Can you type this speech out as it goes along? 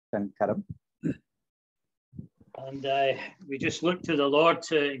Shankaram. And we just look to the Lord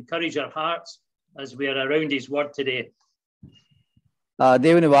to encourage our hearts as we are around His Word today.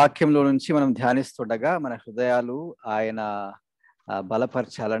 దేవుని వాక్యంలో నుంచి మనం ధ్యానిస్తుండగా మన హృదయాలు ఆయన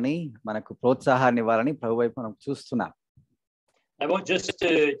బలపరచాలని, మనకు ప్రోత్సాహాన్ని ఇవ్వాలని ప్రభు వైపు మనం చూస్తున్నాం. I want just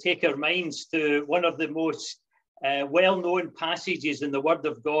to take our minds to one of the most well-known passages in the Word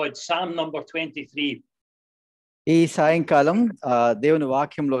of God, Psalm number 23. ఈ సాయంకాలం దేవుని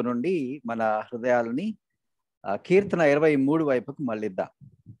వాక్యంలో నుండి మన హృదయాలని కీర్తన 23 వైపుకు మళ్ళిద్దాం.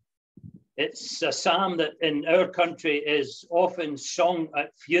 It's a psalm that in our country is often sung at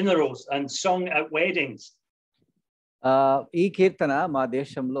funerals and sung at weddings. ఈ కీర్తన మా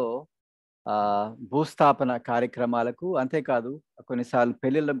దేశంలో భూస్థాపన కార్యక్రమాలకు, అంతేకాదు కొన్నిసార్లు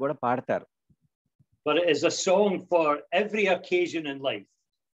పెళ్లిళ్ళకు కూడా పాడతారు. But it is a song for every occasion in life.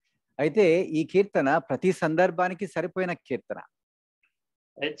 అయితే ఈ కీర్తన ప్రతి సందర్భానికి సరిపోయిన కీర్తన.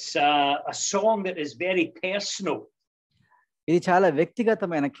 It's a song that is very personal. ఇది చాలా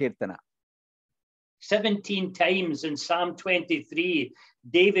వ్యక్తిగతమైన కీర్తన. 17 times in Psalm 23,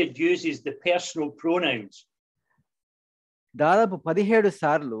 David uses the personal pronouns. దాదాపు 17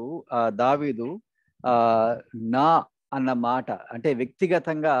 సార్లు దావీదు నా అన్న మాట, అంటే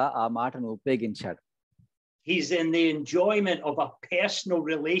వ్యక్తిగతంగా ఆ మాటను ఉపయోగించాడు. He's in the enjoyment of a personal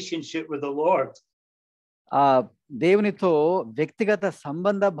relationship with the Lord. దేవునితో వ్యక్తిగత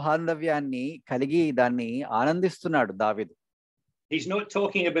సంబంధ బాంధవ్యాన్ని కలిగి దాన్ని ఆనందిస్తున్నాడు దావీదు. He's not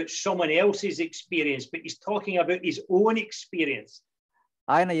talking about someone else's experience, but he's talking about his own experience.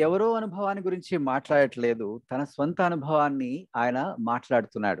 ఆయన ఎవరో అనుభవాన్ని గురించి మాట్లాడట్లేదు, తన స్వంత అనుభవాన్ని ఆయన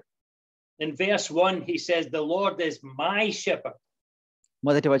మాట్లాడుతున్నాడు. In verse 1 he says, "The Lord is my shepherd."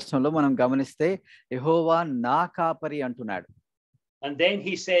 మొదటి వచనంలో మనం గమనిస్తే యెహోవా నా కాపరి అంటున్నాడు. And then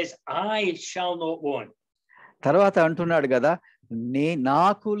he says, "I shall not want." తర్వాత అంటున్నాడు కదా,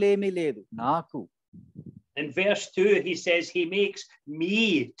 నాకు లేమి లేదు, నాకు. In verse 2 he says, "He makes me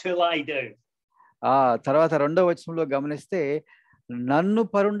to lie down." తర్వాత రెండో వచనంలో గమనిస్తే నన్ను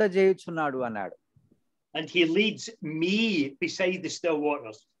పరుండ చేయుచున్నాడు అన్నాడు. And he leads me beside the still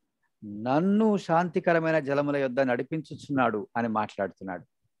waters. నన్ను శాంతికరమైన జలముల యొద్ద నడిపించుచున్నాడు అని మాట్లాడుతున్నాడు.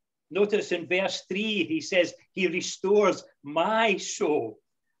 Notice in verse 3 he says, "He restores my soul."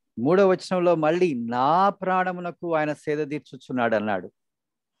 మూడో వచనంలో మళ్ళీ నా ప్రాణమునకు ఆయన సేద తీర్చుచున్నాడు అన్నాడు.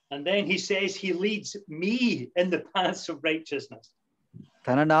 And then he says, "He leads me in the paths of righteousness."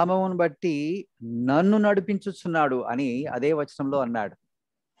 తన నామమును బట్టి నన్ను నడిపించుచున్నాడు అని అదే వచనంలో అన్నాడు.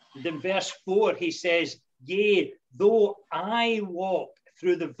 And in verse 4 he says, "Yea, though I walk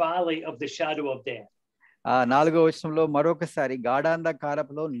through the valley of the shadow of death." నాలుగో వచనంలో మరొకసారి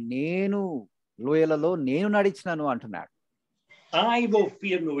గాఢాంధకారపులో నేను లోయలలో నేను నడిచినను అంటున్నాడు. "I will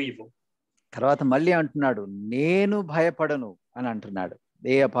fear no evil." తర్వాత మళ్ళీ అంటున్నాడు, నేను భయపడను అని అంటున్నాడు.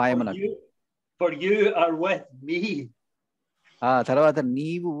 ఏ అపాయమునకు. For you are with me. తర్వాత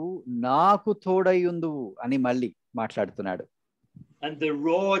నీవు నాకు తోడయ్యుందువు అని మళ్ళీ మాట్లాడుతున్నాడు. And the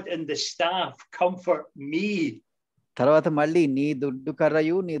rod and the staff comfort me. తర్వాత మళ్ళీ నీ దుడ్డు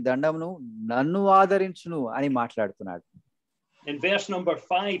కర్రయు నీ దండమును నన్ను ఆదరించును అని మాట్లాడుతున్నాడు. In verse number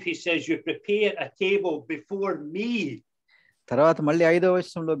 5 he says, "You prepare a table before me." తర్వాత మళ్ళీ 5వ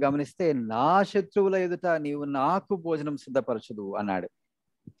వచనంలో గమనిస్తే నా శత్రువుల ఎదుట నీవు నాకు భోజనం సిద్ధపరచుదు అన్నాడు.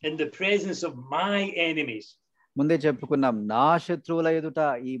 In the presence of my enemies. ముందే చెప్పుకున్నాం, నా శత్రువుల ఎదుట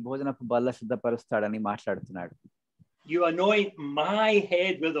ఈ భోజనపు బల్ల సిద్ధపరుస్తాడని మాట్లాడుతున్నాడు. "You anoint my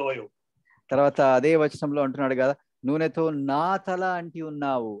head with oil." తర్వాత అదే వచనంలో అంటున్నాడు కదా, నూనెతో నా తల అంటి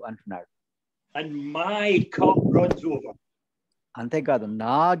ఉన్నావు అంటున్నాడు. "And my cup runs over." అంతేకాదు,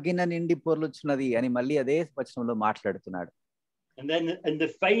 నా గిన్నె నిండి పొర్లుచున్నది అని మళ్ళీ అదే వచనంలో మాట్లాడుతున్నాడు. And then in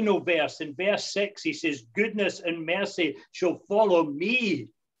the final verse, in verse 6 he says, "Goodness and mercy shall follow me."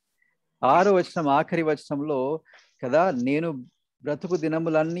 6వ వచనం ఆఖరి వచనంలో కదా, నేను బ్రతుకు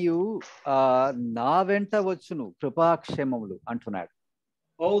దినములన్నీ నా వెంట వచ్చును కృపాక్షేమములు అంటున్నాడు.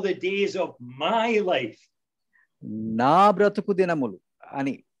 All the days of my life. నా బ్రతుకు దినములు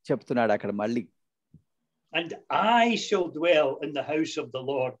అని చెప్తున్నాడు అక్కడ మళ్ళీ. "And I shall dwell in the house of the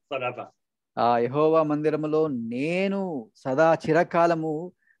Lord forever." యెహోవా మందిరములో నేను సదా చిరకాలము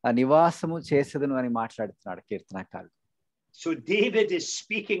నివాసము చేసేదను అని మాట్లాడుతున్నాడు కీర్తనకారుడు. So David is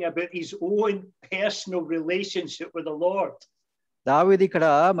speaking about his own personal relationship with the Lord. దావీదు ఇక్కడ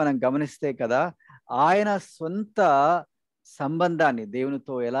మనం గమనిస్తే కదా, ఆయన సొంత సంబంధాన్ని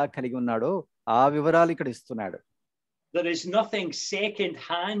దేవునితో ఎలా కలిగి ఉన్నాడో ఆ వివరాలు ఇక్కడ ఇస్తున్నాడు. There is nothing second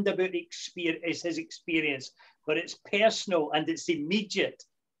hand about his experience, but it's personal and it's immediate.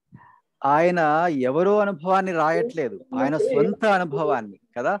 ఆయన ఎవరో అనుభవాన్ని రాయట్లేదు, ఆయన సొంత అనుభవాన్ని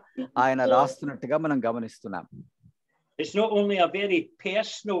కదా ఆయన రాస్తున్నట్టుగా మనం గమనిస్తున్నాం. It's not only a very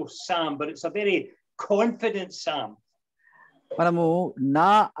personal psalm, but it's a very confident psalm. మనము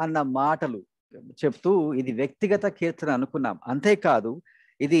నా అన్న మాటలు చెప్తూ ఇది వ్యక్తిగత కీర్తన అనుకున్నాం. అంతేకాదు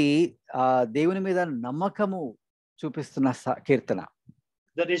ఇది దేవుని మీద నమ్మకము చూపిస్తున్న కీర్తన.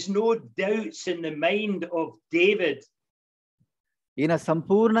 There is no doubts in the mind of David. ఈయన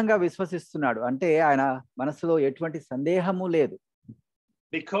సంపూర్ణంగా విశ్వసిస్తున్నాడు, అంటే ఆయన మనసులో ఎటువంటి సందేహము లేదు.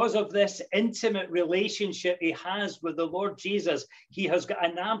 Because of this intimate relationship he has with the Lord Jesus, he has got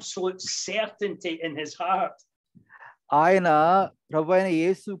an absolute certainty in his heart. ఆయన ప్రభువైన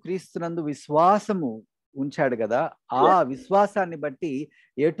యేసు క్రీస్తునందు విశ్వాసము ఉంచాడు కదా, ఆ విశ్వాసాన్ని బట్టి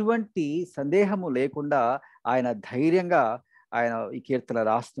ఎటువంటి సందేహము లేకుండా ఆయన ధైర్యంగా ఆయన ఈ కీర్తన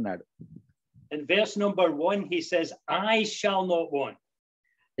రాస్తున్నాడు. In verse number 1 he says, I shall not want.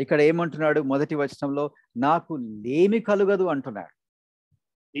 ఇక్కడ ఏమంటున్నాడు? మొదటి వచనంలో నాకు లేమి కలుగదు అంటున్నాడు.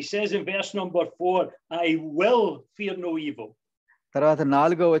 He says in verse number 4, I will fear no evil. తర్వాత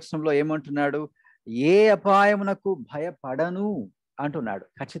 4వ వచనంలో ఏమంటున్నాడు? ఏ అపాయమునకు భయపడను అంటున్నాడు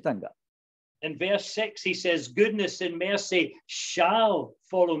ఖచ్చితంగా. In verse 6 he says, goodness and mercy shall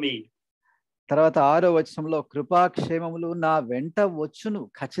follow me. తర్వాత 6వ వచనంలో కృపాక్షేమములు నా వెంట వచ్చును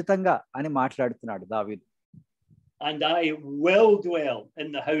ఖచ్చితంగా అని మాట్లాడుతున్నాడు దావీదు. And I will dwell in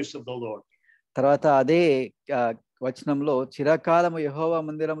the house of the Lord. తర్వాత అదే వచనంలో చిరకాలము యెహోవా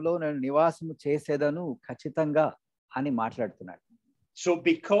మందిరంలో నేను నివాసము చేసేదను ఖచ్చితంగా అని మాట్లాడుతున్నాడు. So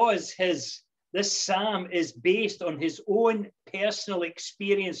because this psalm is based on his own personal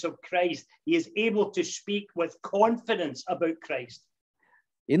experience of Christ, he is able to speak with confidence about Christ.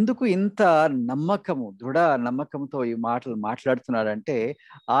 ఎందుకు ఇంత నమ్మకము, దృఢ నమ్మకంతో ఈ మాటలు మాట్లాడుతున్నాడంటే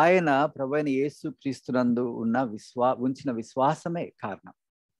ఆయన ప్రభువైన యేసు క్రీస్తునందు ఉంచిన విశ్వాసమే కారణం.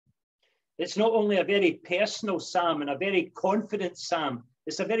 It's not only a very personal psalm and a very confident psalm,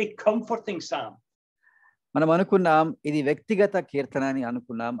 it's a very comforting psalm. మనం అనుకున్నాం ఇది వ్యక్తిగత కీర్తన అని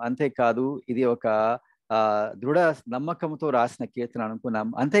అనుకున్నాం, అంతేకాదు ఇది ఒక దృఢ నమ్మకంతో రాసిన కీర్తన అనుకున్నాం,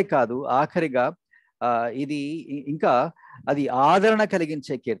 అంతేకాదు ఆఖరిగా ఇది ఇంకా అది ఆదరణ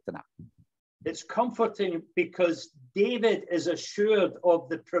కలిగించే కీర్తన. It's comforting because David is assured of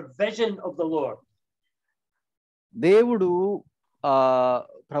the provision of the Lord. దేవుడు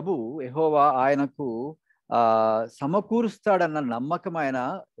ప్రభు యెహోవా ఆయనకు సమకూరుస్తాడన్న నమ్మకం ఆయన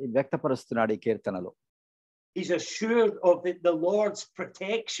వ్యక్తపరుస్తున్నాడు ఈ కీర్తనలో. He's assured of the Lord's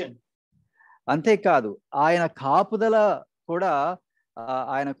protection. అంతేకాదు ఆయన కాపుదల కూడా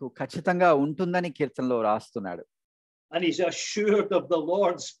ఆయనకు ఖచ్చితంగా ఉంటుందని కీర్తనలో రాస్తున్నాడు. And he's assured of the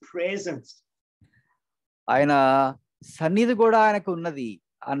Lord's presence. ఆయన సన్నిధి కూడా ఆయనకు ఉన్నది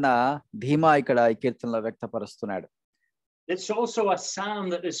అన్న ధీమా ఇక్కడ ఈ కీర్తనలో వ్యక్తపరుస్తున్నాడు. It's also a psalm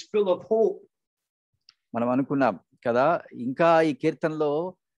that is full of hope. మనం అనుకున్నాం కదా, ఇంకా ఈ కీర్తనలో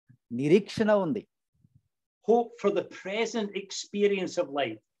నిరీక్షణ ఉంది. Hope for the present experience of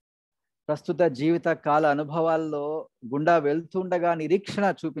life. ప్రస్తుత జీవిత కాల అనుభవాల్లో గుండా వెళ్తుండగా నిరీక్షణ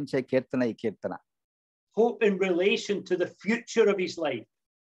చూపించే కీర్తన ఈ కీర్తన. Hope in relation to the future of his life.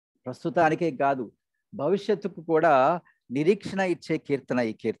 ప్రస్తుతానికే కాదు, భవిష్యత్తుకు కూడా నిరీక్షణ ఇచ్చే కీర్తన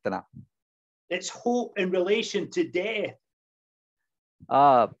ఈ కీర్తన. It's hope in relation to death.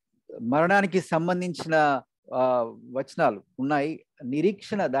 మరణానికి సంబంధించిన వచనాలు ఉన్నాయి,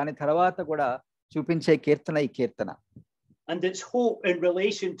 నిరీక్షణ దాని తర్వాత కూడా చూపించే కీర్తన ఈ కీర్తన. And it's hope in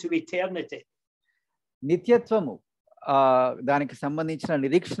relation to eternity. నిత్యత్వము దానికి సంబంధించిన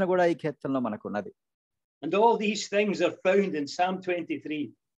నిరీక్షణ కూడా ఈ కీర్తనలో మనకు ఉన్నది. And all these things are found in Psalm 23.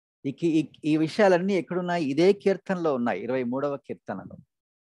 ఈ విషయాలన్నీ ఎక్కడున్నాయి? ఇదే కీర్తనలో ఉన్నాయి, 23వ కీర్తనలో.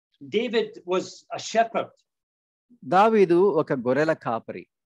 David was a shepherd. దావీదు ఒక గొర్రెల కాపరి.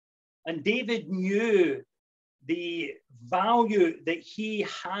 And David knew the value that he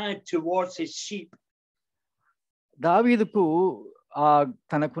had towards his sheep. దావీదుకు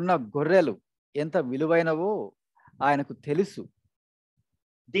తనకున్న గొర్రెలు ఎంత విలువైనవో ఆయనకు తెలుసు.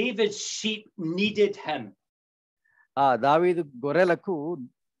 David's sheep needed him. దావీదు గొర్రెలకు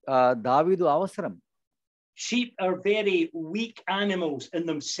దావీదు అవసరం. Sheep are very weak animals in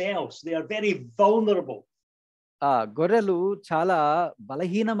themselves. They are very vulnerable. గొర్రెలు చాలా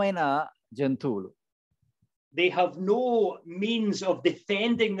బలహీనమైన జంతువులు. They have no means of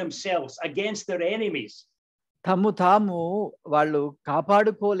defending themselves against their enemies. తాము వాళ్ళు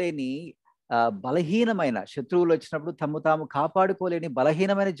కాపాడుకోలేని బలహీనమైన శత్రువులు వచ్చినప్పుడు తాము కాపాడుకోలేని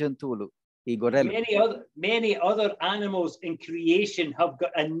బలహీనమైన జంతువులు ఈ గొర్రెలు. Many other animals in creation have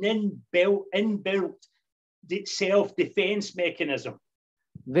got an inbuilt self-defense mechanism.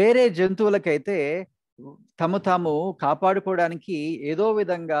 వేరే జంతువులకైతే తాము కాపాడుకోవడానికి ఏదో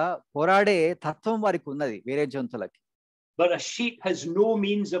విధంగా పోరాడే తత్వం వారికి ఉన్నది వేరే జంతువులకి. But a sheep has no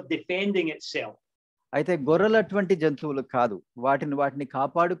means of defending itself. అయితే గొర్రెలు అటువంటి జంతువులు కాదు. వాటిని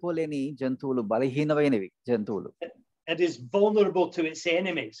కాపాడుకోలేని జంతువులు, బలహీనమైనవి జంతువులు. It is vulnerable to its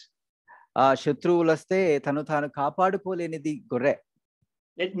enemies. ఆ శత్రువులు వస్తే తను తాను కాపాడుకోలేనిది గొర్రె.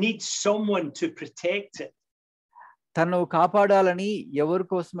 It needs someone to protect it. తను కాపాడాలని ఎవరి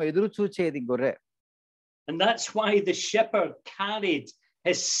కోసమో ఎదురు చూచేది గొర్రె. And that's why the shepherd carried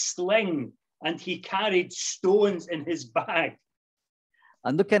his sling and he carried stones in his bag.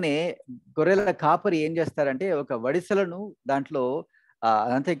 అందుకనే గొర్రెల కాపరి ఏం చేస్తారంటే ఒక వడిసెలను దాంట్లో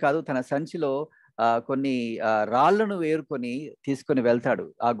అంతేకాదు తన సంచిలో కొన్ని రాళ్లను వేరుకొని తీసుకొని వెళ్తాడు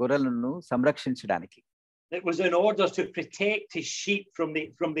ఆ గొర్రెలను సంరక్షించడానికి. It was in order to protect his sheep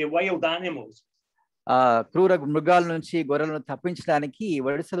from the wild animals. క్రూర మృగాల నుంచి గొర్రెలను తప్పించడానికి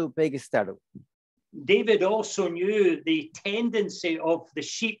వడిసెలు ఉపయోగిస్తాడు. David also knew the tendency of the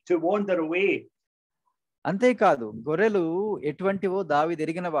sheep to wander away. అంతేకాదు గొర్రెలు ఎటువంటివో దావీదు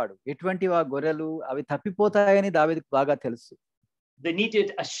ఎరిగినవాడు. ఎటువంటివా గొర్రెలు, అవి తప్పిపోతాయని దావీదుకు బాగా తెలుసు. They needed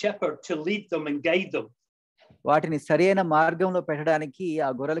a shepherd to lead them and guide them. వాటిని సరైన మార్గంలో పెట్టడానికి ఆ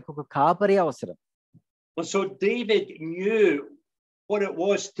గొర్రెలకు ఒక కాపరి అవసరం. And so David knew what it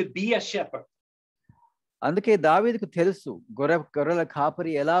was to be a shepherd. అందుకే దావీదుకు తెలుసు గొర్రెల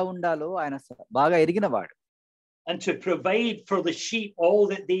కాపరి ఎలా ఉండాలో ఆయన బాగా ఎరిగినవాడు. And to provide for the sheep all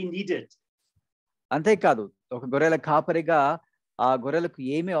that they needed. అంతేకాదు ఒక గొర్రెల కాపరిగా ఆ గొర్రెలకు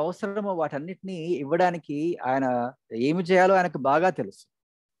ఏమి అవసరమో వాటన్నిటిని ఇవ్వడానికి ఆయన ఏమి చేయాలో ఆయనకు బాగా తెలుసు.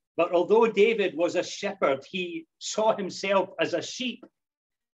 But although David was a shepherd, he saw himself as a sheep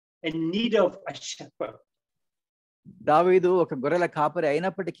in need of a shepherd. దావీదు ఒక గొర్రెల కాపరి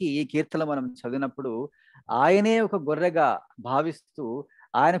అయినప్పటికీ ఈ కీర్తన మనం చదివినప్పుడు ఆయనే ఒక గొర్రెగా భావిస్తూ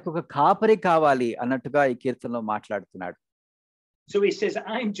ఆయనకు ఒక కాపరి కావాలి అన్నట్టుగా ఈ కీర్తనలో మాట్లాడుతున్నాడు. So he says,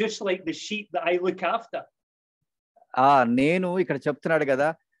 I'm just like the sheep that I look after. నేను ఇక్కడ చెప్తున్నాడు కదా,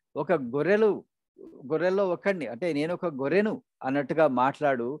 ఒక గొర్రెల్లో ఒకడిని, అంటే నేను ఒక గొర్రెను అన్నట్టుగా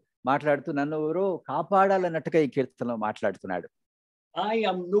మాట్లాడుతూ నన్ను ఎవరో కాపాడాలన్నట్టుగా ఈ కీర్తనలో మాట్లాడుతున్నాడు. I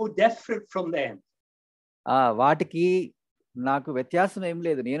am no different from them. వాటికి నాకు వ్యత్యాసం ఏం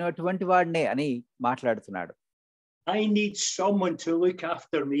లేదు, నేను అటువంటి వాడినే అని మాట్లాడుతున్నాడు. I need someone to look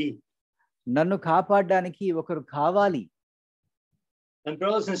after me. నన్ను కాపాడడానికి ఒకరు కావాలి. And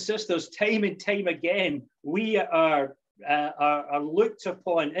brothers and sisters, time and time again, we are looked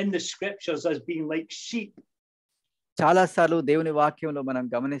upon in the scriptures as being like sheep. చాలా సార్లు దేవుని వాక్యంలో మనం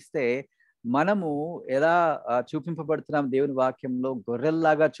గమనిస్తే మనము ఎలా చూపింపబడుతున్నాం, దేవుని వాక్యంలో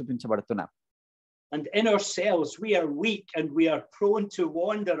గొర్రెల్లాగా చూపించబడుతున్నాం. And in ourselves we are weak and we are prone to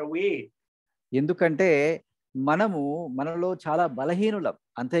wander away. ఎందుకంటే మనలో చాలా బలహీనులం,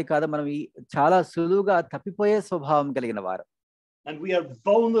 అంతేకాదు మనం చాలా సులువుగా తప్పిపోయే స్వభావం కలిగిన వారు. And we are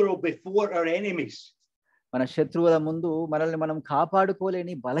vulnerable before our enemies. మన శత్రువుల ముందు మనల్ని మనం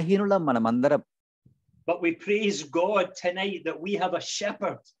కాపాడుకోలేని బలహీనులం మనమందరం. But we praise God tonight that we have a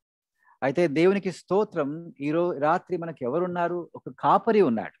shepherd. అయితే దేవునికి స్తోత్రం, రాత్రి మనకు ఎవరున్నారు? ఒక కాపరి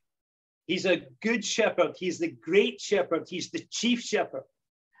ఉన్నాడు. He's a good shepherd. He's the great shepherd. He's the chief shepherd.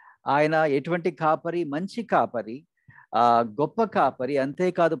 ఆయన ఎటువంటి కాపరి? మంచి కాపరి, గొప్ప కాపరి,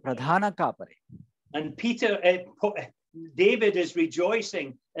 అంతేకాదు ప్రధాన కాపరి. And David is rejoicing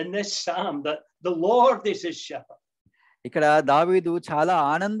in this psalm that the Lord is his shepherd. ఇక్కడ దావీదు చాలా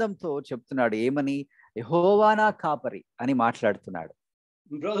ఆనందంతో చెప్తున్నాడు, ఏమని? యెహోవా నా కాపరి అని మాట్లాడుతున్నాడు.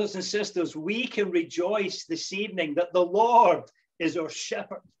 Brothers and sisters, we can rejoice this evening that the Lord is our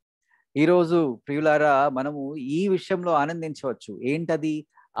shepherd. ఈ రోజు ప్రియులారా మనము ఈ విషయంలో ఆనందించవచ్చు. ఏంటది?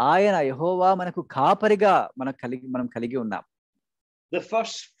 ఆయన యెహోవా మనకు కాపరిగా మనం కలిగి ఉన్నాం. The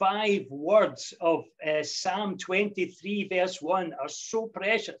first 5 words of Psalm 23 verse 1 are so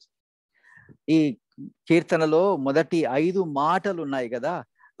precious. ఈ కీర్తనలో మొదటి 5 మాటలు ఉన్నాయి కదా,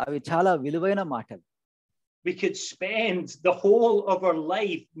 అవి చాలా విలువైన మాటలు. We could spend the whole of our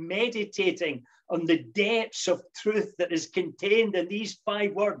life meditating on the depths of truth that is contained in these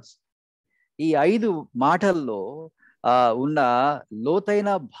 5 words. ఈ 5 మాటల్లో ఉన్న లోతైన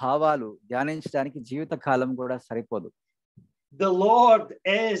భావాలు ధ్యానించడానికి జీవిత కాలం కూడా సరిపోదు. The Lord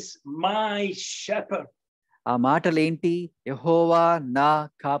is my shepherd. ఆ మాటలు ఏంటి? యెహోవా నా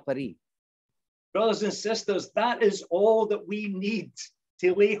కాపరి. Brothers and sisters, that is all that we need to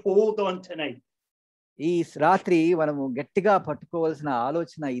lay hold on tonight. ఈ రాత్రి మనము గట్టిగా పట్టుకోవాల్సిన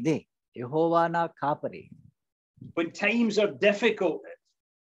ఆలోచన ఇదే, యెహోవా నా కాపరి. When times are difficult,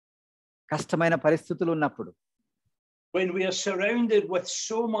 కష్టమైన పరిస్థితులు ఉన్నప్పుడు, when we are surrounded with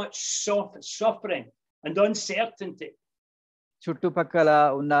so much suffering and uncertainty, చుట్టుపక్కల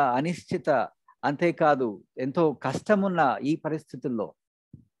ఉన్న అనిశ్చిత, అంతేకాదు ఎంతో కష్టమున్న ఈ పరిస్థితుల్లో,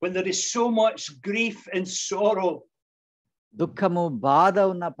 when there is so much grief and sorrow, దుఃఖము బాధ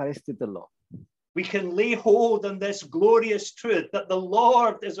ఉన్న పరిస్థితుల్లో, we can lay hold on this glorious truth that the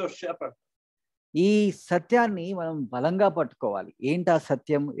Lord is our shepherd. ఈ సత్యాన్ని మనం బలంగా పట్టుకోవాలి. ఏంటా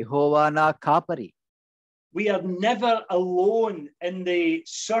సత్యం? యెహోవా నా కాపరి. We are never alone in the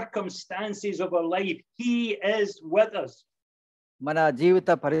circumstances of our life. He is with us. మన జీవిత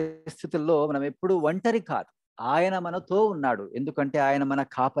పరిస్థితుల్లో మనం ఎప్పుడు ఒంటరి కాదు. ఆయన మనతో ఉన్నాడు. ఎందుకంటే ఆయన మన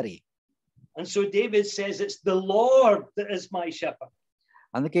కాపరి. And so David says, it's the Lord that is my shepherd.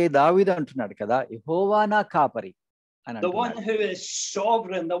 అందుకే దావీదు అంటున్నాడు కదా, యెహోవా నా కాపరి అని The one అంటున్నాడు. who is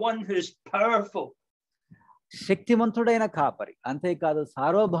sovereign, the one who is powerful. శక్తిమంతుడైన కాపరి, అంతేకాదు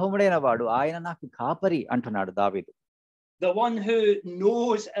సార్వభౌముడైన వాడు, ఆయన నాకు కాపరి అంటున్నాడు దావీదు. The one who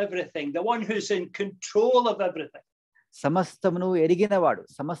knows everything, the one who's in control of everything. సమస్తమును ఎరిగినవాడు,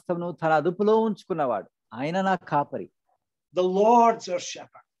 సమస్తమును తన అదుపులో ఉంచుకున్నవాడు, ఆయన నా కాపరి. The Lord's our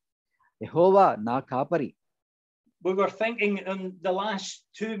shepherd. యెహోవా నా కాపరి. We were thinking in the last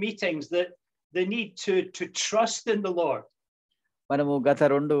 2 meetings that the need to trust in the Lord. మనము గత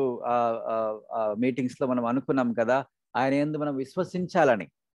 2 మీటింగ్స్ లో మనం అనుకున్నాం కదా, ఆయన యందు మనం విశ్వసించాలని.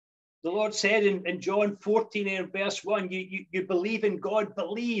 The Lord said in John 14 and verse 1, you believe in God,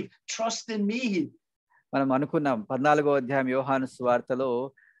 believe, trust in me. మనం అనుకున్నాం 14వ అధ్యాయం యోహాను సువార్తలో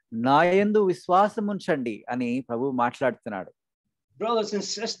నా యందు విశ్వాసం ఉంచండి అని ప్రభువు మాట్లాడుతున్నాడు. Brothers and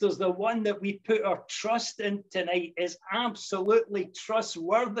sisters, the one that we put our trust in tonight is absolutely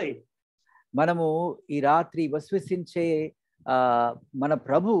trustworthy. మనము ఈ రాత్రి విశ్వసించే మన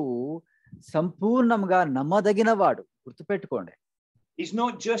ప్రభువు సంపూర్ణంగా నమ్మదగినవాడు. గుర్తుపెట్టుకోండి. He's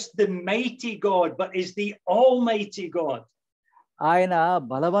not just the mighty God, but is the almighty God. ఆయన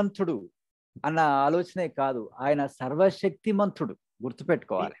బలవంతుడు అన్న ఆలోచనే కాదు, ఆయన సర్వశక్తిమంతుడు.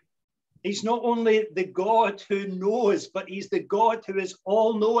 గుర్తుపెట్టుకోవాలి. He's not only the God who knows, but he's the God who is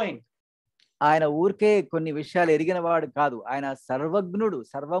all-knowing. ఆయన ఊరికే కొన్ని విషయాలు ఎరిగినవాడు కాదు, ఆయన సర్వజ్ఞుడు,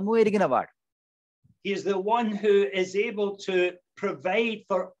 సర్వము ఎరిగినవాడు. He is the one who is able to provide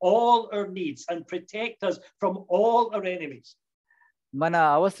for all our needs and protect us from all our enemies. మన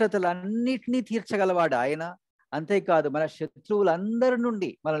అవసరతలన్నిటినీ తీర్చగలవాడు ఆయన. అంతేకాదు మన శత్రువులందరి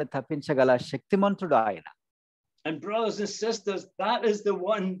నుండి మనల్ని తప్పించగల శక్తిమంతుడు ఆయన. And brothers and sisters, that is the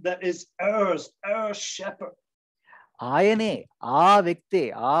one that is ours, our shepherd. ఆయనే, ఆ వ్యక్తే,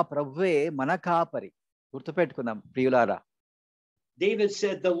 ఆ ప్రభువే మన కాపరి. గుర్తుపెట్టుకుందాం ప్రియులారా. David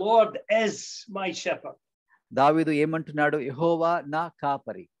said, the Lord is my shepherd. దావీదు ఏమంటున్నాడు? యెహోవా నా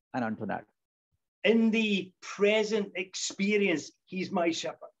కాపరి అని అంటున్నాడు. In the present experience, he's my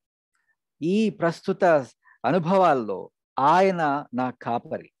shepherd. ఈ ప్రస్తుత అనుభవాల్లో ఆయన నా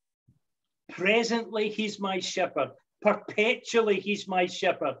కాపరి. Presently, he's my shepherd. Perpetually, he's my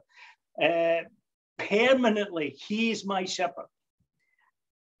shepherd. Permanently, he's my shepherd.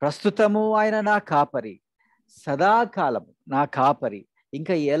 ప్రస్తుతము ఆయన నా కాపరి, సదాకాలము నా కాపరి,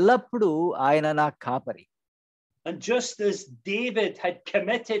 ఇంకా ఎల్లప్పుడూ ఆయన నా కాపరి. And just as David had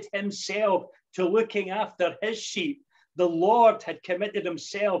committed himself to looking after his sheep, the Lord had committed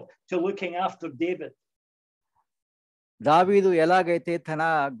himself to looking after David. దావీదు ఎలాగైతే తన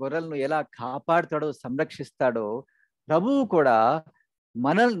గొర్రెలను ఎలా కాపాడుతాడో, సంరక్షిస్తాడో, ప్రభువు కూడా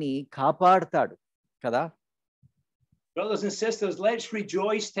మనల్ని కాపాడుతాడు కదా. Brothers and sisters, let's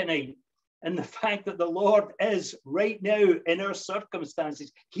rejoice tonight in the fact that the Lord is right now in our circumstances.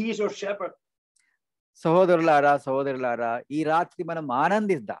 He is our shepherd. సహోదరులారా, సహోదరులారా, ఈ రాత్రి మనం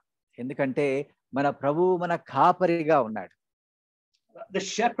ఆనందిద్దాం. ఎందుకంటే మన ప్రభువు మన కాపరిగా ఉన్నాడు. The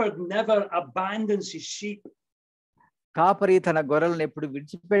shepherd never abandons his sheep. కాపరి తన గొర్రెలను ఎప్పుడు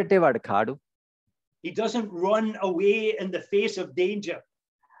విడిచిపెట్టేవాడు కాడు. He doesn't run away in the face of danger.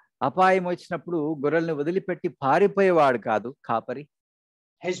 అపాయం వచ్చినప్పుడు గొర్రెలను వదిలిపెట్టి పారిపోయేవాడు కాదు కాపరి.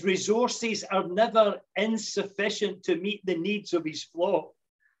 His resources are never insufficient to meet the needs of his flock.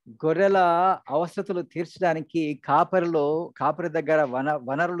 గొర్రెల అవసరతలు తీర్చడానికి కాపరి దగ్గర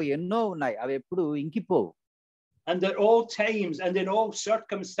వనరులు ఎన్నో ఉన్నాయి, అవి ఎప్పుడు ఇంకిపోవు. And at all times and in all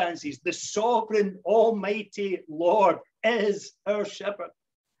circumstances, the sovereign almighty Lord is our shepherd.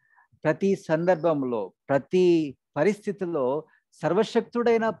 ప్రతి సందర్భంలో, ప్రతి పరిస్థితిలో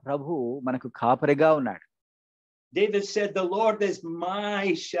సర్వశక్తుడైన ప్రభు మనకు కాపరిగా ఉన్నాడు. David said, the Lord is my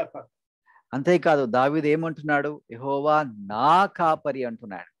shepherd. అంతేకాదు దావీదు ఏమంటున్నాడు? యెహోవా నా కాపరి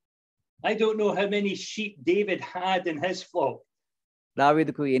అంటున్నాడు. I don't know how many sheep David had in his flock.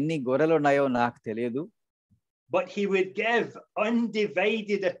 దావీదుకు ఎన్ని గొర్రెలు ఉన్నాయో నాకు తెలియదు. But he would give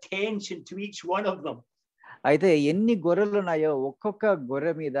undivided attention to each one of them. అయితే ఎన్ని గొర్రెలు ఉన్నాయో ఒక్కొక్క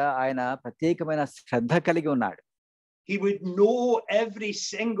గొర్రె మీద ఆయన ప్రత్యేకమైన శ్రద్ధ కలిగి ఉన్నాడు. He would know every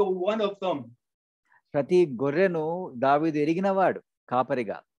single one of them. ప్రతి గొర్రెను దావీదు ఎరిగినవాడు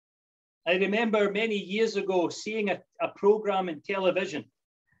కాపరిగా. I remember many years ago seeing a program in television.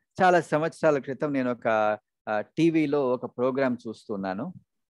 చాలా సంవత్సరాల క్రితం నేను ఒక టీవీలో ఒక ప్రోగ్రామ్ చూస్తున్నాను.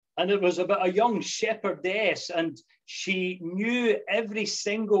 And it was about a young shepherdess, and she knew every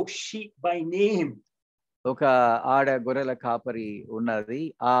single sheep by name. ఒక ఆడ గొర్రెల కాపరి ఉన్నది.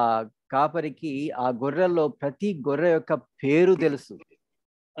 ఆ కాపరికి ఆ గొర్రెల్లో ప్రతి గొర్రె యొక్క పేరు తెలుసు.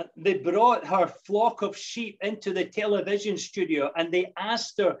 They brought her flock of sheep into the television studio and they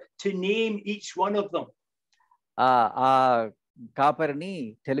asked her to name each one of them. ఆ కాపరిని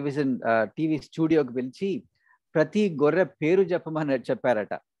టెలివిజన్ టీవీ స్టూడియోకి పిలిచి ప్రతి గొర్రె పేరు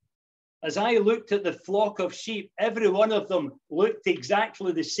చెప్పారట. As I looked at the flock of sheep, every one of them looked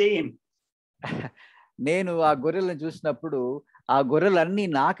exactly the same. నేను ఆ గొర్రెలను చూసినప్పుడు ఆ గొర్రెలన్నీ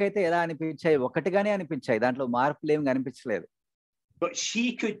నాకైతే ఎలా అనిపించాయి, ఒకటిగానే అనిపించాయి. దాంట్లో మార్పులు ఏమి కనిపించలేదు. But she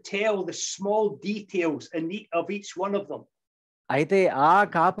could tell the small details of each one of them. అయితే ఆ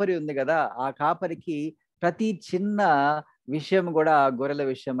కాపరి ఉంది కదా, ఆ కాపరికి ప్రతి చిన్న విషయం కూడా ఆ గొర్రెల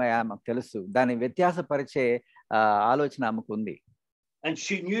విషయమై ఆమెకు తెలుసు. దాన్ని వ్యత్యాసపరిచే ఆలోచన ఆమెకు ఉంది. And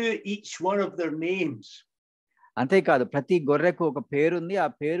she knew each one of their names. అంతేకాదు ప్రతి గొర్రెకు ఒక పేరు ఉంది, ఆ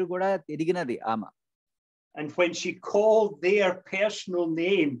పేరు కూడా ఎరిగినది ఆమె. And when she called their personal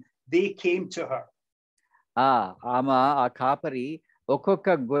name, they came to her. ఆమె ఆ కాపరి ఒక్కొక్క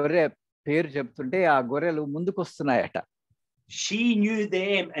గొర్రె పేరు చెప్తుంటే ఆ గొర్రెలు ముందుకు వస్తున్నాయట. She knew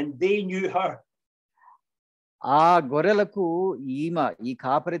them and they knew her. ఆ గొర్రెలకు ఈ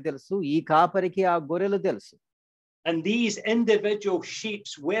కాపరి తెలుసు, ఈ కాపరికి ఆ గొర్రెలు తెలుసు. And these individual sheep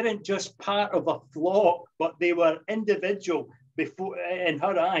weren't just part of a flock, but they were individual before in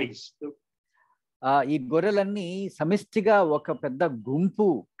her eyes. ఈ గొర్రెలన్నీ సమిష్టిగా ఒక పెద్ద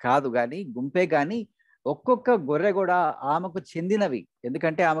గుంపే గాని ఒక్కొక్క గొర్రె కూడా ఆమెకు చెందినవి.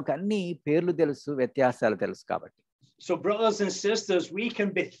 ఎందుకంటే ఆమెకు అన్ని పేర్లు తెలుసు, వ్యత్యాసాలు తెలుసు కాబట్టి. So brothers and sisters, we can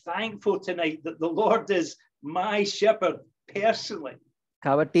be thankful tonight that the Lord is my shepherd personally.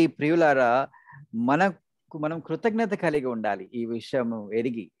 కాబట్టి ప్రియులారా, మనం కృతజ్ఞత కలిగి ఉండాలి ఈ విషయము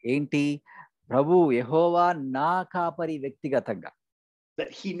ఎరిగి. ఏంటి? ప్రభు యెహోవా నా కాపరి వ్యక్తిగతంగా.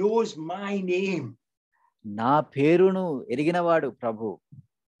 That he knows my name. నా పేరును ఎరిగినవాడు ప్రభు.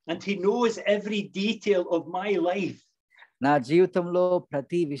 And he knows every detail of my life. నా జీవితంలో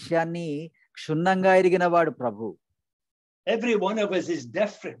ప్రతి విషయాన్ని క్షుణ్ణంగా ఎరిగినవాడు ప్రభు. Every one of us is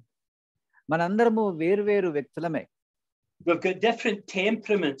different. మనందరము వేరు వ్యక్తులమే. We've got different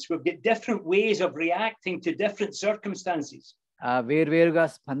temperaments. We've got different ways of reacting to different circumstances. వేరుగా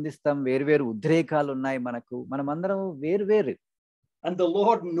స్పందిస్తాం, వేరు ఉద్రేకాలు ఉన్నాయి మనకు. మనమందరం వేరు. And the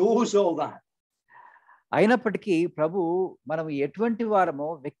Lord knows all that. అయినప్పటికీ ప్రభు మనం ఎటువంటి వారమో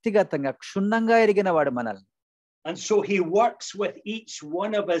వ్యక్తిగతంగా క్షుణ్ణంగా ఎరిగినవాడు మనల్ని. And so he works with each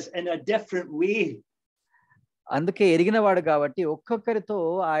one of us in a different way. అందుకే ఎరిగినవాడు కాబట్టి ఒక్కొక్కరితో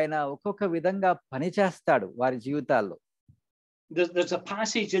ఆయన ఒక్కొక్క విధంగా పనిచేస్తాడు వారి జీవితాల్లో. There's a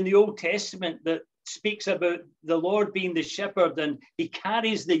passage in the Old Testament that speaks about the Lord being the shepherd and he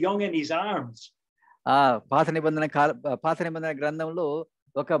carries the young in his arms. పాత నిబంధన గ్రంథంలో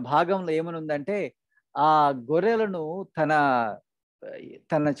ఒక భాగంలో ఏమనుందంటే ఆ గొర్రెలను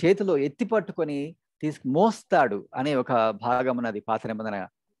తన చేతిలో ఎత్తి పట్టుకొని మోస్తాడు అనే ఒక భాగం ఉన్నది పాత నిబంధన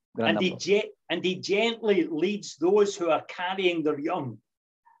గ్రంథంలో. And he gently leads those who are carrying their young.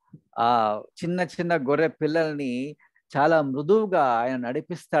 చిన్న గొర్రె పిల్లల్ని చాలా మృదువుగా ఆయన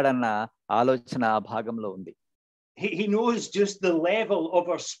నడిపిస్తాడన్న ఆలోచన ఆ భాగంలో ఉంది. He knows just the level of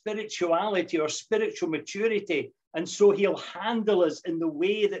our spirituality or spiritual maturity, and so he'll handle us in the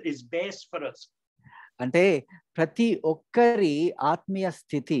way that is best for us. అంటే ప్రతి ఒక్కరి ఆత్మీయ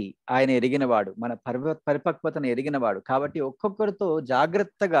స్థితి ఆయన ఎరిగినవాడు, మన పరిపక్వతను ఎరిగినవాడు. కాబట్టి ఒక్కొక్కరితో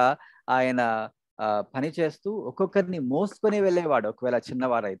జాగ్రత్తగా ఆయన పని చేస్తూ ఒక్కొక్కరిని మోసుకొని వెళ్ళేవాడు ఒకవేళ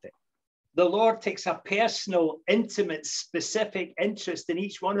చిన్నవారైతే. The Lord takes a personal, intimate, specific interest in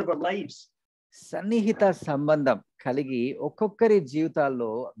each one of our lives. సన్నిహిత సంబంధం కలిగి ఒక్కొక్కరి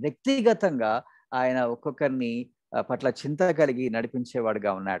జీవితాల్లో వ్యక్తిగతంగా ఆయన ఒక్కొక్కరిని పట్ల చింత కలిగి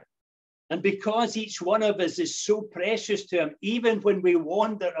నడిపించేవాడుగా ఉన్నాడు. And because each one of us is so precious to him, even when we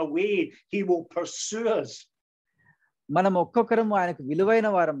wander away, he will pursue us. మనం ఒక్కొక్కరము ఆయనకు విలువైన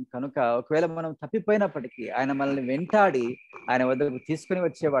వారం కనుక ఒకవేళ మనం తప్పిపోయినప్పటికీ ఆయన మనల్ని వెంటాడి ఆయన వద్దకు తీసుకుని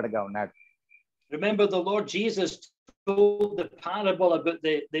వచ్చేవాడుగా ఉన్నాడు. Remember the Lord Jesus told the parable about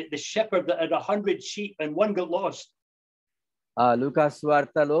the shepherd that had 100 sheep and one got lost. లూకా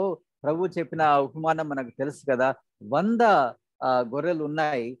సువార్తలో ప్రభు చెప్పిన ఉపమానం మనకు తెలుసు కదా. 100 గొర్రెలు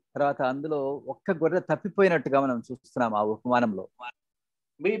ఉన్నాయి, తర్వాత అందులో ఒక్క గొర్రె తప్పిపోయినట్టుగా మనం చూస్తున్నాం ఆ ఉపమానంలో.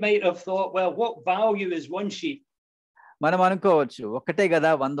 We might have thought, well, what value is one sheep? మనం అనుకోవచ్చు ఒక్కటే కదా,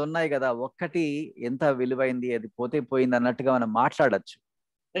 100 ఉన్నాయి కదా, ఒక్కటి ఎంత విలువైంది, అది పోతే పోయింది అన్నట్టుగా మనం మాట్లాడచ్చు.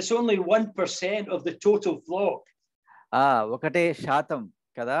 It's only 1% of the total flock. 1%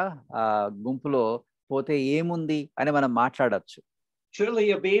 కదా ఆ గుంపులో పోతే ఏముంది అని మనం మాట్లాడొచ్చు. Surely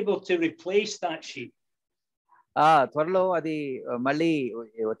you'll be able to replace that sheep. త్వరలో అది మళ్ళీ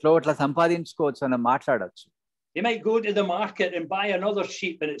ఎట్లా సంపాదించుకోవచ్చు అని మాట్లాడొచ్చు. You might go to the market and buy another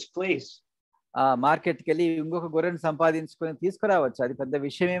sheep in its place. మార్కెట్కి వెళ్ళి ఇంకొక గొర్రెను సంపాదించుకొని తీసుకురావచ్చు, అది పెద్ద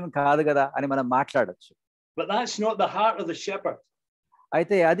విషయం ఏమి కాదు కదా అని మనం మాట్లాడొచ్చు. But that's not the heart of the shepherd.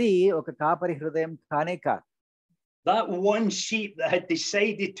 అయితే అది ఒక కాపరి హృదయం కానే కాదు. That one sheep that had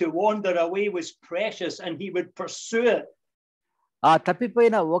decided to wander away was precious and he would pursue it.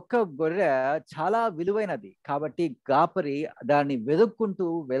 తప్పిపోయిన ఒక్క గొర్రె చాలా విలువైనది కాబట్టి కాపరి దాన్ని వెతుక్కుంటూ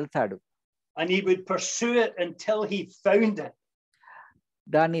వెళ్తాడు. And he would pursue it until he found it.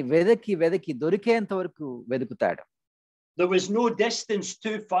 దాన్ని వెదకి వెదకి దొరికేంత వరకు వెతుకుతాడు. There was no distance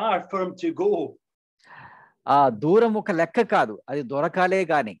too far for him to go. దూరం ఒక లెక్క కాదు, అది దొరకాలే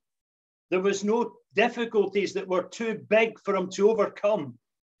గాని. There was no difficulties that were too big for him to overcome.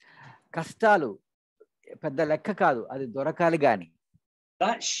 కష్టాలు పెద్ద లెక్క కాదు, అది దొరకాలి గాని.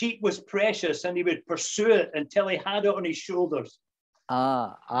 That sheep was precious and he would pursue it until he had it on his shoulders.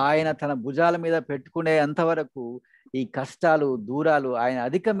 ఆయన తన భుజాల మీద పెట్టుకునేంత వరకు ఈ కష్టాలు దూరాలు ఆయన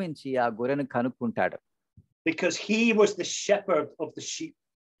అధిగమించి ఆ గొర్రెను కనుక్కుంటాడు. Because he was the shepherd of the sheep.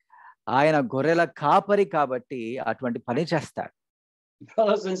 ఆయన గొర్రెల కాపరి కాబట్టి అటువంటి పని చేస్తాడు.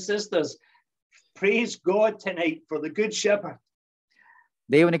 Brothers and sisters, praise God tonight for the good shepherd.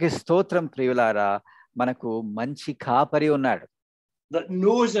 దేవునికి స్తోత్రం ప్రియులారా, మనకు మంచి కాపరి ఉన్నాడు. That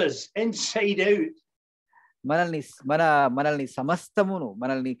knows us inside out. మనల్ని సమస్తమును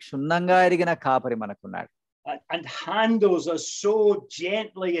మనల్ని క్షుణ్ణంగా ఎరిగిన కాపరి మనకున్నాడు. And handles us so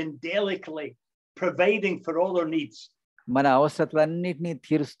gently and delicately, providing for all our needs. మన అవసరతలన్నిటినీ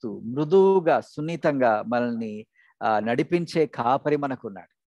తీరుస్తూ మృదువుగా సున్నితంగా మనల్ని నడిపించే కాపరి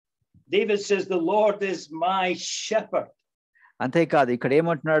మనకున్నాడు. David says, the Lord is my shepherd. అంతేకాదు ఇక్కడ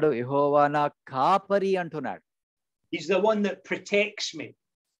ఏమంటున్నాడు, యెహోవా నా కాపరి అంటున్నాడు. He's the one that protects me.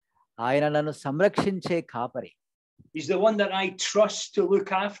 ఆయన నన్ను సంరక్షించే కాపరి. He's the one that I trust to look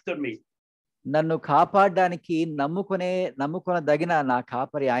after me. నన్ను కాపాడడానికి నమ్ముకొనదగిన నా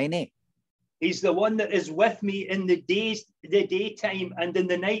కాపరి ఆయనే. He's the one that is with me in the daytime and in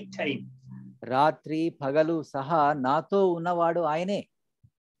the night time. రాత్రి పగలు సహా నాతో ఉన్నవాడు ఆయనే.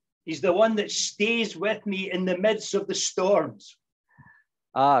 He's the one that stays with me in the midst of the storms.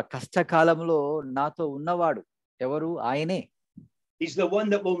 కష్టకాలంలో నాతో ఉన్నవాడు ఎవరు? ఆయనే. He's the one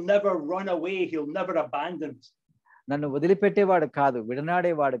that will never run away. He'll never abandon us. నన్ను వదిలిపెట్టేవాడు కాదు,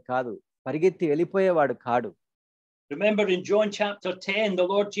 విడనాడేవాడు కాదు, పరిగెత్తి వెళ్ళిపోయేవాడు కాడు. Remember in John chapter 10, the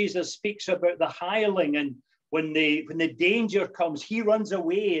Lord Jesus speaks about the hireling, and when the danger comes, he runs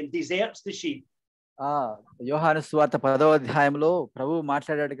away and deserts the sheep. యోహాను సువార్త 10వ అధ్యాయంలో ప్రభువు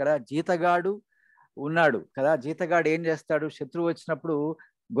మాట్లాడాడు కదా, జీతగాడు ఉన్నాడు కదా, జీతగాడు ఏం చేస్తాడు? శత్రువు వచ్చినప్పుడు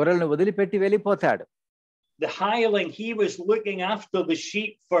గొర్రెలను వదిలిపెట్టి వెళ్ళిపోతాడు. The hireling, he was looking after the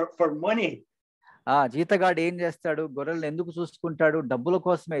sheep for money. జీతగాడు ఏం చేస్తాడు? గొర్రెలను ఎందుకు చూసుకుంటాడు? డబ్బుల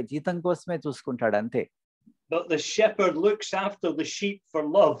కోసమే, జీతం కోసమే చూసుకుంటాడు అంతే. But the shepherd looks after the sheep for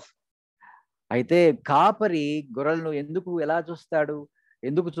love. అయితే కాపరి గొర్రెలను ఎలా చూస్తాడు?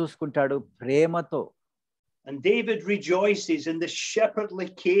 ఎందుకు చూసుకుంటాడు? ప్రేమతో. And David rejoices in the shepherdly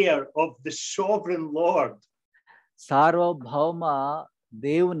care of the sovereign Lord. సార్వభౌమ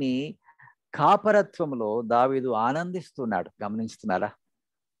దేవుని కాపరత్వములో దావీదు ఆనందిస్తున్నాడు. గమనిస్తున్నారా?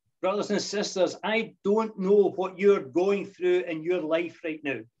 Brothers and sisters, I don't know what you're going through in your life right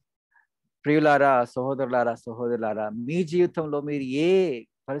now. ప్రియులారా, సహోదరులారా, మీ జీవితంలో మీరు ఏ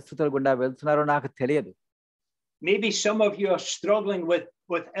పరిస్థితుల గుండా వెళ్తున్నారో నాకు తెలియదు. Maybe some of you are struggling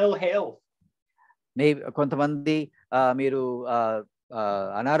with ill health. కొంతమంది మీరు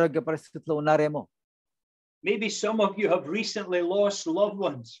అనారోగ్య పరిస్థితుల్లో ఉన్నారేమో. Maybe some of you have recently lost loved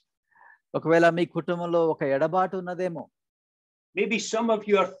ones. ఒకవేళ మీ కుటుంబంలో ఒక ఎడబాటు ఉన్నదేమో. Maybe some of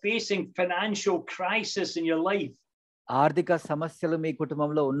you are facing financial crisis in your life. ఆర్థిక సమస్యలు మీ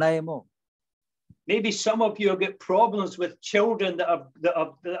కుటుంబంలో ఉన్నాయేమో. Maybe some of you have got problems with children that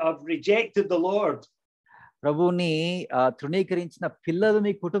have rejected the Lord. ప్రభువుని తృణీకరించిన పిల్లలు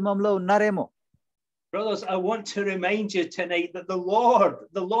మీ కుటుంబంలో ఉన్నారేమో. Brothers, I want to remind you tonight that the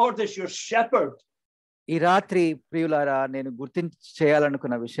Lord is your shepherd. ఈ రాత్రి ప్రియులారా, నేను గుర్తించి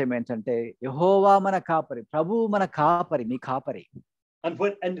చేయాలనుకున్న విషయం ఏంటంటే, యెహోవా మన కాపరి, ప్రభువు మన కాపరి, మీ కాపరి.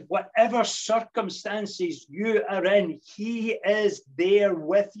 And whatever circumstances you are in, he is there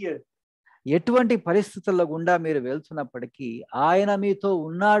with you. ఎటువంటి పరిస్థితుల్లో గుండా మీరు వెళ్తున్నప్పటికీ ఆయన మీతో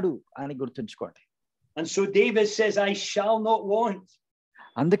ఉన్నాడు అని గుర్తుంచుకోండి. And so David says, I shall not want.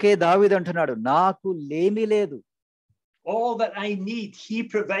 అందుకే దావీదు అంటున్నాడు, నాకు లేమి లేదు. All that I need, he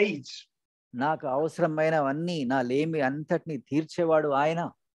provides. నాకు అవసరమైనవన్నీ నా లేమి అంతటిని తీర్చేవాడు ఆయన.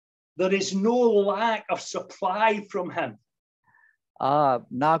 There is no lack of supply from him.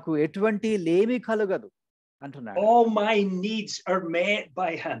 నాకు ఎటువంటి లేమి కలుగదు అంటున్నాడు. All my needs are met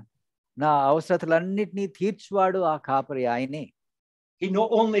by him. నా అవసరతలన్నిటినీ తీర్చువాడు ఆ కాపరి ఆయనే. He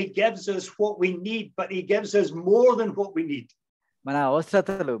not only gives us what we need, but he gives us more than what we need. మన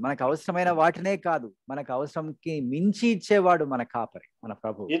అవసరతలు, మనకు అవసరమైన వాటినే కాదు, మనకు అవసరంకి మించి ఇచ్చేవాడు మన కాపరి, మన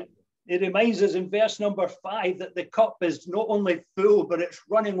ప్రభువు. It reminds us in verse number 5 that the cup is not only full, but it's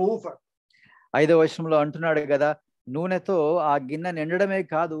running over. 5వ వచనంలో అంటున్నాడు కదా, నూనెతో ఆ గిన్నె నిండడమే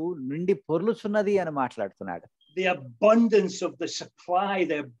కాదు, నిండి పొర్లుచున్నది అని మాట్లాడుతున్నాడు. The abundance of the supply,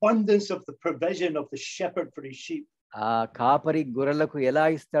 the abundance of the provision of the shepherd for his sheep. ఆ కాపరి గొర్రెలకు ఎలా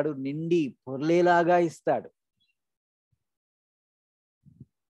ఇస్తాడు? నిండి పొర్లేలాగా ఇస్తాడు.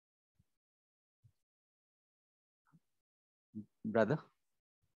 Brother,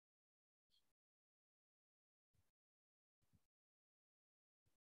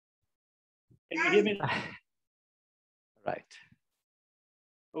 Can you hear me? Right.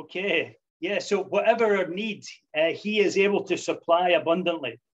 Okay. Yeah, so whatever our needs, he is able to supply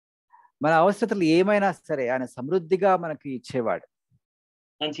abundantly. మన అవసరతలు ఏమైనా సరే ఆయన సమృద్ధిగా మనకు ఇచ్చేవాడు.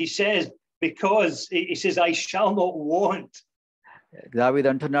 And he says, because he says, I shall not want. దావీదు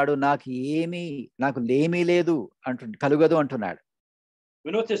అంటున్నాడు, నాకు లేమీ లేదు కలుగదు అంటున్నాడు.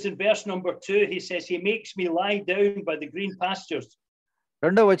 We notice in verse number 2, he says, he makes me lie down by the green pastures.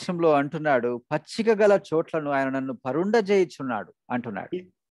 2వ వచనంలో అంటున్నాడు, పచ్చిక గల చోట్లను ఆయన నన్ను పరుండజేయుచున్నాడు అంటున్నాడు.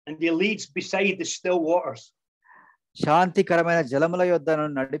 And he leads beside the still waters. శాంతికరమైన జలముల యొద్ద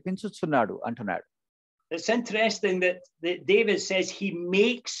నన్ను నడిపించుచున్నాడు అంటున్నాడు. It's interesting that David says he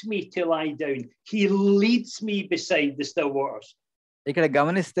makes me to lie down. He leads me beside the still waters. ఇక్కడ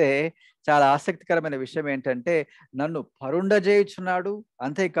గమనిస్తే చాలా ఆసక్తికరమైన విషయం ఏంటంటే, నన్ను పరుండజేయుచున్నాడు,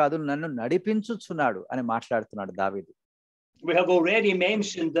 అంతేకాదు నన్ను నడిపించుచున్నాడు అని మాట్లాడుతున్నాడు దావీదు. We have already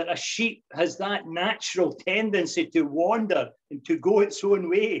mentioned that a sheep has that natural tendency to wander and to go its own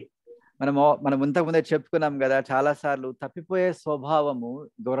way. మనం ఇంతకుముందే చెప్పుకున్నాం కదా, చాలా సార్లు తప్పిపోయే స్వభావము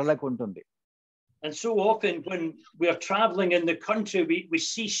గొర్రెలకు ఉంటుంది. And so often when we are traveling in the country, we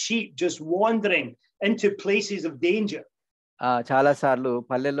see sheep just wandering into places of danger. చాలా సార్లు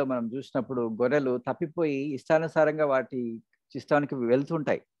పల్లెల్లో మనం చూసినప్పుడు గొర్రెలు తప్పిపోయి ఇష్టానుసారంగా వాటి ఇష్టానికి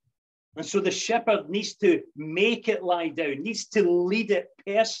వెళ్తుంటాయి. And so the shepherd needs to make it lie down, needs to lead it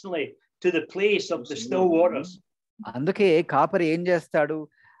personally to the place of the still waters. అందుకే కాపరి ఏం చేస్తాడు?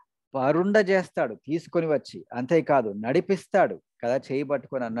 పరుండ చేస్తాడు, తీసుకొని వచ్చి, అంతేకాదు నడిపిస్తాడు కదా, చేయి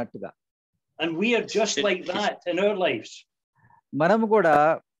పట్టుకొని అన్నట్టుగా. And we are just like that in our lives. మనము కూడా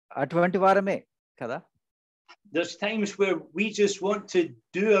అటువంటి వారమే కదా. There's times where we just want to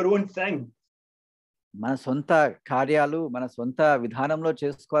do our own thing. మన సొంత కార్యాలు మన సొంత విధానంలో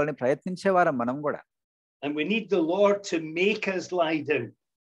చేసుకోవాలని ప్రయత్నించేవారం మనం కూడా. And we need the Lord to make us lie down.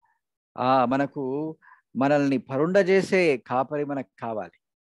 మనల్ని పరుండ చేసే కాపరి మనకు కావాలి.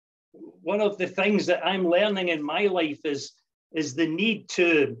 One of the things that I'm learning in my life is the need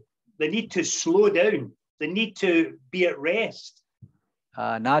to slow down, the need to be at rest.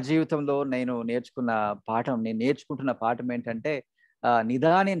 నా జీవితంలో నేను నేర్చుకుంటున్న పాఠం ఏంటంటే,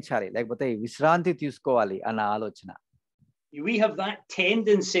 నిదానించాలి, లేకపోతే విశ్రాంతి తీసుకోవాలి అన్న ఆలోచన. We have that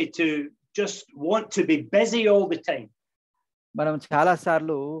tendency to just want to be busy all the time. మనం చాలా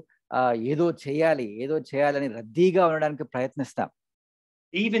సార్లు ఏదో చేయాలని రద్దీగా ఉండడానికి ప్రయత్నిస్తాం.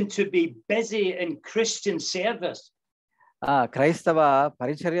 Even to be busy in Christian service. క్రైస్తవ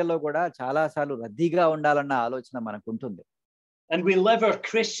పరిచర్యలో కూడా చాలా సార్లు రద్దీగా ఉండాలన్న ఆలోచన మనకు ఉంటుంది. And we live our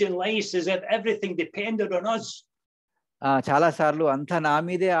Christian lives as if everything depended on us. చాలా సార్లు అంతా నా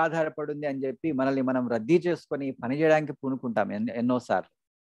మీదే ఆధారపడింది అని చెప్పి మనల్ని మనం రద్దీ చేసుకొని పని చేయడానికి పూనుకుంటాం ఎన్నోసార్లు.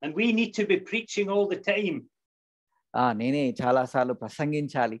 And we need to be preaching all the time. నేనే చాలా సార్లు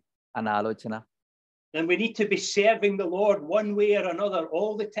ప్రసంగించాలి అన్న ఆలోచన. And we need to be serving the Lord one way or another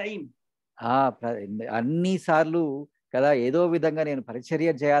all the time. అన్ని సార్లు కదా ఏదో విధంగా నేను పరిచర్య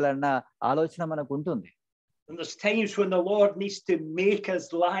చేయాలన్న ఆలోచన మనకు ఉంటుంది. And there's times when the Lord needs to make us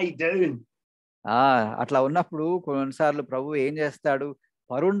lie down. అట్లా ఉన్నప్పుడు కొన్నిసార్లు ప్రభు ఏం చేస్తాడు?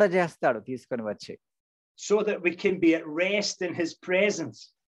 పరుండ చేస్తాడు తీసుకొని వచ్చి. So that we can be at rest in his presence.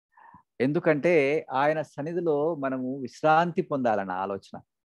 ఎందుకంటే ఆయన సన్నిధిలో మనము విశ్రాంతి పొందాలన్న ఆలోచన.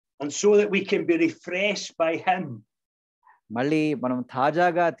 And so that we can be refreshed by him. మళ్ళీ మనం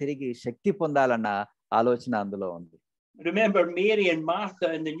తాజాగా తిరిగి శక్తి పొందాలన్న ఆలోచన అందులో ఉంది. Remember Mary and Martha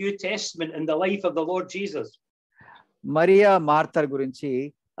in the New Testament in the life of the Lord Jesus. Mariya Martha గురించి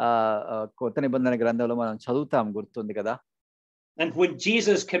కొత్త నిబంధన గ్రంథంలో మనం చదువుతాం, గుర్తుంది కదా. And when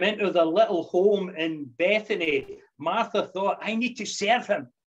Jesus came into the little home in Bethany, Martha thought, I need to serve him.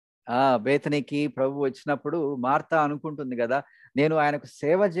 బేతనీకి ప్రభు వచ్చినప్పుడు Martha అనుకుంటుంది కదా, నేను ఆయనకు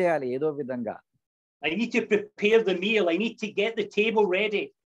సేవ చేయాలి ఏదో విధంగా. I need to prepare the meal. I need to get the table ready.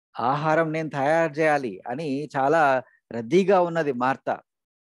 ఆహారం నేను తయారు చేయాలి అని చాలా రద్దీగా ఉన్నది Martha.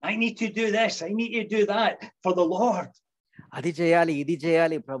 I need to do this. I need to do that for the Lord. అది చేయాలి, ఇది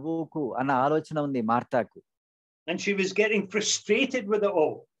చేయాలి ప్రభువుకు అన్న ఆలోచన ఉంది మార్తాకు. And she was getting frustrated with it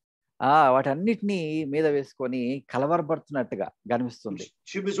all. వాటన్నిటినీ మీద వేసుకొని కలవరపడుతున్నట్టుగా కనిపిస్తుంది.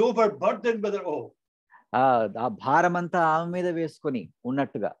 She was overburdened with it all. ఆ భారమంతా ఆమె మీద వేసుకొని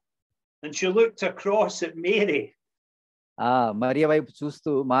ఉన్నట్టుగా. And she looked across at Mary. మరియ వైపు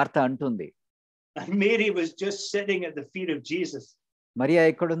చూస్తూ మార్తా అంటుంది. And Mary was just sitting at the feet of Jesus. Mariya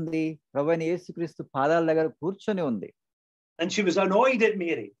ఎక్కడుంది? ప్రభువైన యేసుక్రీస్తు పాదాల దగ్గర కూర్చొని ఉంది. And she was annoyed at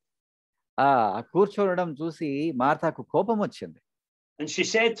Mary. కూర్చోనడం చూసి మార్తాకు కోపం వచ్చింది. And she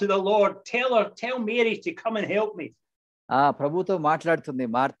said to the Lord, tell Mary to come and help me. ప్రభుతో మాట్లాడుతుంది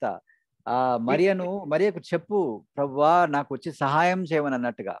మార్తా. మరియకు చెప్పు, ప్రభువా నాకు వచ్చి సహాయం చేయమని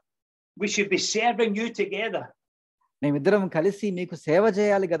అన్నట్టుగా. We should be serving you together. మేమిద్దరం కలిసి మీకు సేవ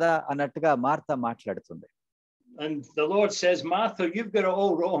చేయాలి కదా అన్నట్టుగా మార్తా మాట్లాడుతుంది. And the Lord says, Martha, you've got it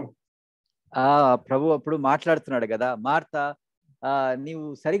all wrong. ప్రభు అప్పుడు మాట్లాడుతున్నాడు కదా, మార్తా నీవు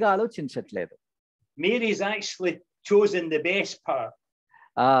సరిగా ఆలోచించట్లేదు. Mary's actually chosen the best part.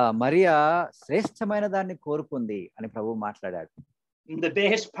 Mariya శ్రేష్టమైన దాన్ని కోరుకుంది అని ప్రభు మాట్లాడాడు. And the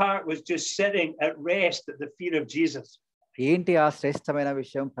best part was just sitting at rest at the feet of Jesus. ఏంటి ఆ శ్రేష్టమైన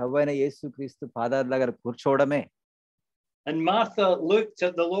విషయం? ప్రభువైన యేసుక్రీస్తు పాదాల దగ్గర కూర్చోవడమే. And Martha looked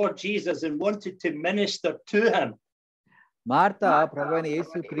at the Lord Jesus and wanted to minister to him. Martha ప్రభువైన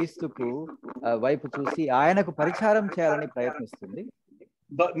యేసుక్రీస్తుకు వైపు చూసి ఆయనకు పరిచారం చేయాలని ప్రయత్నిస్తుంది.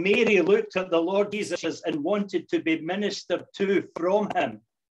 But Mary looked at the Lord Jesus and wanted to be ministered to from him.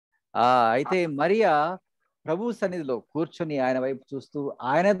 అయితే మరియా ప్రభు సన్నిధిలో కూర్చొని ఆయన వైపు చూస్తూ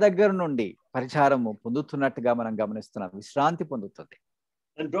ఆయన దగ్గర నుండి పరిచారము పొందుతున్నట్టుగా మనం గమనిస్తున్నాం, విశ్రాంతి పొందుతుంది.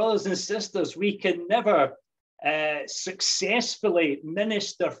 And brothers and sisters, we can never successfully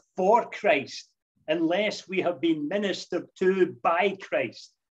minister for Christ unless we have been ministered to by Christ.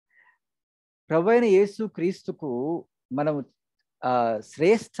 ప్రభువైన యేసుక్రీస్తుకు మనం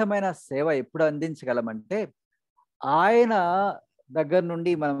శ్రేష్టమైన సేవ ఎప్పుడు అందించగలమంటే ఆయన దగ్గర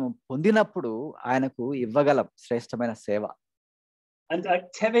నుండి మనం పొందినప్పుడు ఆయనకు ఇవ్వగలం శ్రేష్టమైన సేవ. And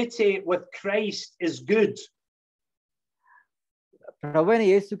activity with Christ is good. ప్రభువైన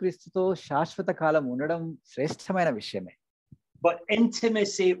యేసుక్రీస్తుతో శాశ్వత కాలం ఉండడం శ్రేష్టమైన విషయమే. But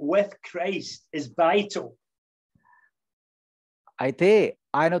intimacy with Christ is vital. అయితే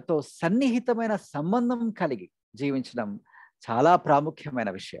ఆయనతో సన్నిహితమైన సంబంధం కలిగి జీవించడం చాలా ప్రాముఖ్యమైన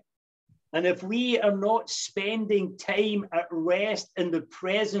విషయం. And if we are not spending time at rest in the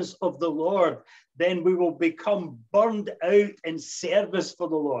presence of the Lord, then we will become burned out in service for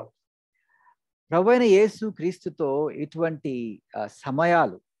the Lord. ప్రభువైన యేసుక్రీస్తుతో ఇటువంటి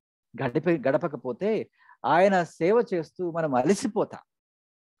సమయాలు గడపకపోతే ఆయన సేవ చేస్తూ మనం అలసిపోతాం.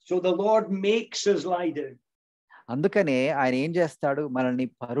 So the Lord makes us lie down. అందుకనే ఆయన ఏం చేస్తాడు? మనల్ని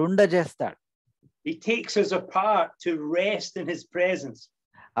పరుండ చేస్తాడు. He takes us apart to rest in his presence.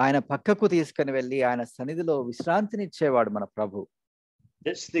 ఆయన పక్కకు తీసుకొని వెళ్ళి ఆయన సన్నిధిలో విశ్రాంతినిచ్చేవాడు మన ప్రభు.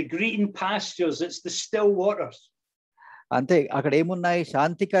 It's the green pastures, it's the still waters. అంతే, అక్కడ ఏమున్నాయి?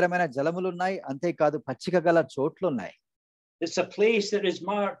 శాంతికరమైన జలములు ఉన్నాయి, అంతేకాదు పచ్చిక గల చోట్లు ఉన్నాయి. It's a place that is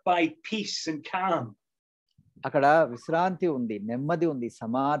marked by peace and calm. అక్కడ విశ్రాంతి ఉంది, నెమ్మది ఉంది,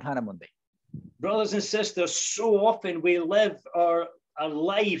 సమాధానం ఉంది. Brothers and sisters, so often we live our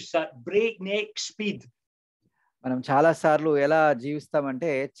lives at breakneck speed. మనం చాలా సార్లు ఎలా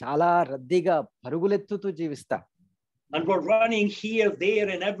జీవిస్తామంటే చాలా రద్దీగా పరుగులెత్తుతూ జీవిస్తాం. And we're running here, there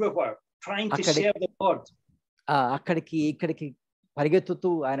and everywhere trying to serve the Lord. అక్కడికి ఇక్కడికి పరిగెత్తుతూ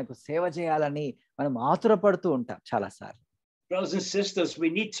ఆయనకు సేవ చేయాలని మనం ఆతురపడుతూ ఉంటాం చాలా సార్లు. Brothers and sisters, we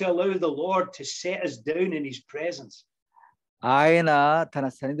need to allow the Lord to set us down in his presence. ఆయన తన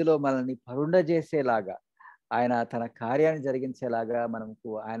సన్నిధిలో మనల్ని పరుండ చేసేలాగా, ఆయన తన కార్యాన్ని జరిగించేలాగా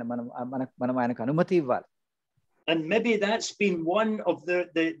మనం ఆయనకు అనుమతి ఇవ్వాలి. And maybe that's been one of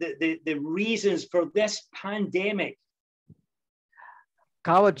the reasons for this pandemic.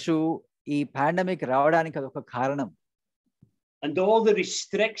 కావచ్చు ఈ పాండమిక్ రావడానికి అదొక కారణం. And all the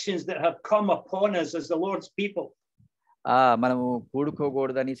restrictions that have come upon us as the Lord's people. మనము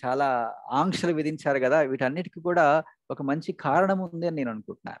కూడుకోకూడదని చాలా ఆంక్షలు విధించారు కదా, వీటన్నిటికీ కూడా ఒక మంచి కారణం ఉంది అని నేను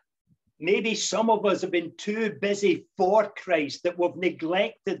అనుకుంటున్నాను. Maybe some of us have been too busy for Christ that we've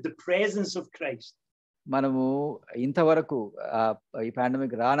neglected the presence of Christ. మనము ఇంతవరకు ఈ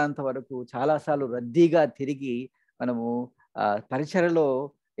పాండమిక్ రానంత వరకు చాలా సార్లు రద్దీగా తిరిగి మనము పరిచర్యలో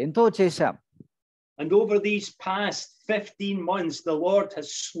ఎంతో చేశాం. And over these past 15 months, the Lord has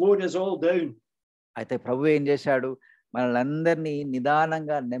slowed us all down. అయితే ప్రభు ఏం చేశాడు, మనల్ని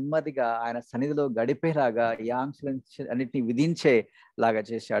నిదానంగా నెమ్మదిగా ఆయన సన్నిధిలో గడిపేలాగా ఈ ఆంక్షలను అన్నిటిని విధించేలాగా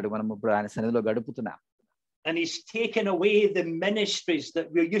చేశాడు. మనం ఇప్పుడు ఆయన సన్నిధిలో గడుపుతున్నాం. And he's taken away the ministries that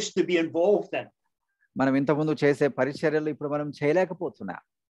we used to be involved in. మనం ఇంతకుముందు చేసే పరిచర్యలు ఇప్పుడు మనం చేయలేకపోతున్నాం.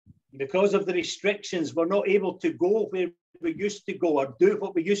 Because of the restrictions, we're not able to go where we used to go or do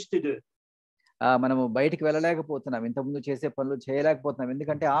what we used to do. మనము బయటికి వెళ్ళలేకపోతున్నాం, ఇంతకుముందు చేసే పనులు చేయలేకపోతున్నాం,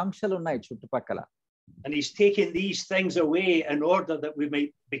 ఎందుకంటే ఆంక్షలు ఉన్నాయి చుట్టుపక్కల. And he's taken these things away in order that we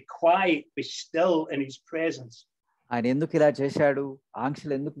might be quiet, be still in his presence. ఆయన ఎందుకు ఇలా చేశాడు,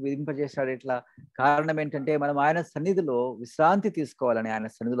 ఆంక్షలు ఎందుకు విధింపజేశాడు, ఇట్లా కారణం ఏంటంటే మనం ఆయన సన్నిధిలో విశ్రాంతి తీసుకోవాలని, ఆయన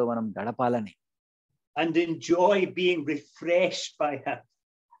సన్నిధిలో మనం గడపాలని. And enjoy being refreshed by him.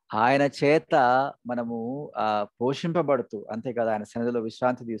 ఆయన చేత మనము పోషింపబడుతూ, అంతేకాదు ఆయన సన్నిధిలో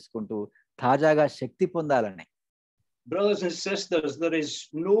విశ్రాంతి తీసుకుంటూ తాజాగా శక్తి పొందాలని. Brothers and sisters, there is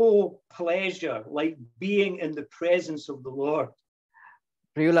no pleasure like being in the presence of the Lord.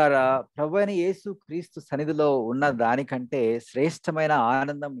 ప్రియులారా, ప్రభువైన యేసు క్రీస్తు సన్నిధిలో ఉన్న దానికంటే శ్రేష్టమైన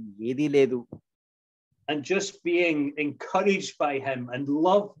ఆనందం ఏదీ లేదు. And just being encouraged by him and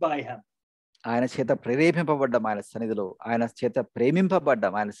loved by him. ఆయన చేత ప్రేరేపింపబడ్డం, ఆయన సన్నిధిలో ఆయన చేత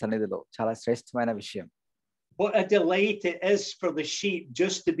ప్రేమింపబడ్డం ఆయన సన్నిధిలో చాలా శ్రేష్టమైన విషయం. What a delight it is for the sheep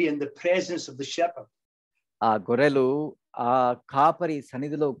just to be in the presence of the shepherd. ఆ గొర్రెలు ఆ కాపరి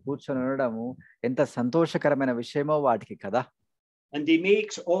సన్నిధిలో కూర్చొని ఉండడము ఎంత సంతోషకరమైన విషయమో వాటికి కదా. And he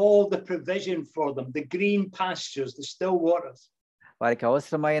makes all the provision for them, the green pastures, the still waters. వారికి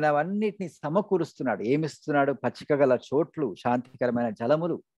అవసరమైనవన్నిటిని సమకూరుస్తున్నాడు. ఏమిస్తున్నాడు? పచ్చిక గల చోట్లు, శాంతికరమైన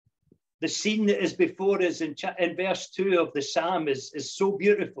జలములు. The scene that is before us in verse 2 of the psalm is so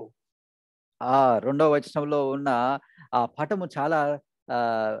beautiful. ఆ 2వ వచనంలో ఉన్న ఆ పటము చాలా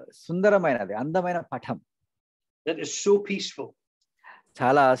సుందరమైనది, అందమైన పటం. That is so peaceful.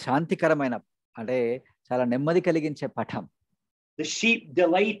 చాలా శాంతికరమైన, అంటే చాలా నెమ్మది కలిగించే పటం. The sheep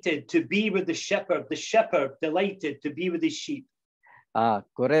delighted to be with the shepherd delighted to be with his sheep. ఆ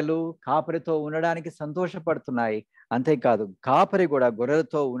గొర్రెలు కాపరితో ఉండడానికి సంతోషపడుతున్నాయి, అంతేకాదు కాపరి కూడా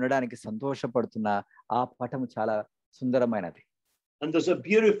గొర్రెలతో ఉండడానికి సంతోషపడుతున్న ఆ పటము చాలా సుందరమైనది. And there's a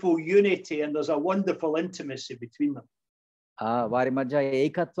beautiful unity and there's a wonderful intimacy between them. వారి మధ్య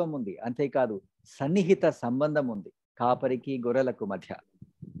ఏకత్వం ఉంది, అంతేకాదు సన్నిహిత సంబంధం ఉంది కాపరికి గొర్రెలకు మధ్య.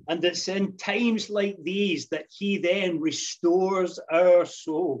 And it's in times like these that he then restores our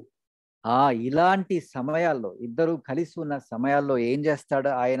soul. ఇలాంటి సమయాల్లో, ఇద్దరు కలిసి ఉన్న సమయాల్లో ఏం చేస్తాడు?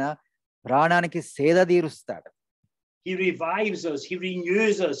 ఆయన ప్రాణానికి సేద తీరుస్తాడు. He revives us, he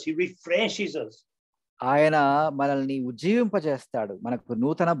renews us, he refreshes us. ఆయన మనల్ని ఉజ్జీవింపజేస్తాడు, మనకు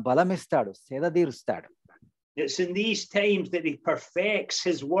నూతన బలం ఇస్తాడు, సేద తీరుస్తాడు. It's in these times that he perfects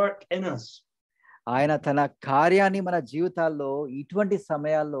his work in us. ఆయన తన కార్యాన్ని మన జీవితాల్లో ఇటువంటి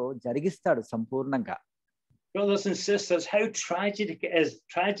సమయాల్లో జరిగిస్తాడు సంపూర్ణంగా. Brothers and sisters, how tragic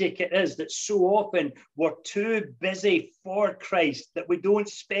it is that so often we're too busy for Christ that we don't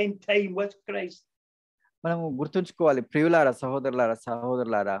spend time with Christ. మనము గుర్తుంచుకోవాలి ప్రియులారా,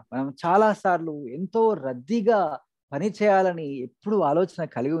 సహోదరులారా, మనం చాలా సార్లు ఎంతో రద్దీగా పని చేయాలని ఎప్పుడు ఆలోచన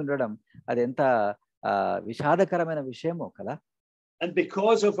కలిగి ఉండడం అది ఎంత విషాదకరమైన విషయమో కదా. And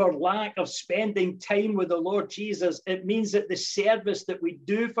because of our lack of spending time with the Lord Jesus, it means that the service that we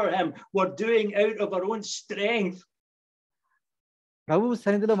do for him, we're doing out of our own strength. ప్రభు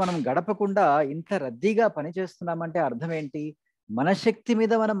సన్నిధిలో మనం గడపకుండా ఇంత రద్దీగా పని చేస్తున్నామంటే అర్థం ఏంటి? మన శక్తి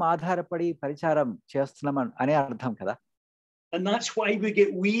మీద మనం ఆధారపడి పరిచారం చేస్తున్నాం అనే అర్థం కదా. And that's why we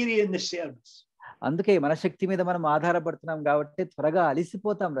get weary in the service. అందుకే మన శక్తి మీద మనం ఆధారపడుతున్నాం కాబట్టి త్వరగా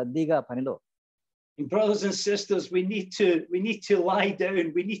అలిసిపోతాం రద్దీగా పనిలో. And brothers and sisters, we need to lie down.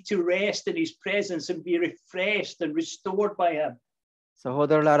 We need to rest in his presence and be refreshed and restored by him.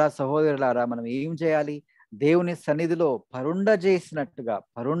 సహోదరులారా, మనం ఏం చేయాలి? దేవుని సన్నిధిలో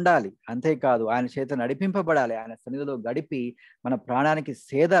పరుండాలి, అంతేకాదు ఆయన చేత నడిపింపబడాలి, ఆయన సన్నిధిలో గడిపి మన ప్రాణానికి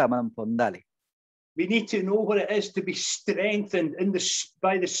సేద మనం పొందాలి. We need to know what it is to be strengthened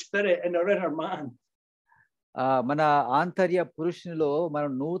by the Spirit in our inner man. మన ఆంతర్య పురుషునిలో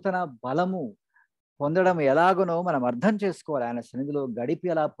మనం నూతన బలము పొందడం ఎలాగనో మనం అర్థం చేసుకోవాలి. ఆయన సన్నిధిలో గడిపి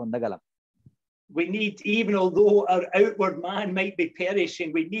అలా పొందగలం. We need, even although our outward man might be perishing,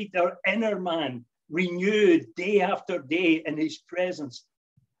 we need our inner man renewed day after day in his presence.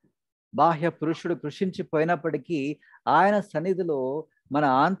 బాహ్య పురుషుడు కృషించిపోయినప్పటికీ ఆయన సన్నిధిలో మన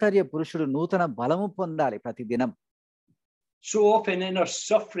ఆంతర్య పురుషుడు నూతన బలము పొందాలి ప్రతిదినం. So often in our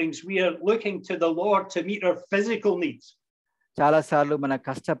sufferings we are looking to the Lord to meet our physical needs. చాలా సార్లు మన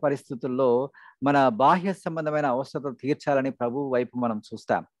కష్ట పరిస్థితుల్లో మన బాహ్య సంబంధమైన అవసరతలు తీర్చాలని ప్రభు వైపు మనం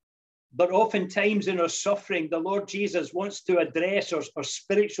చూస్తాం. But oftentimes in our suffering, the Lord Jesus wants to address our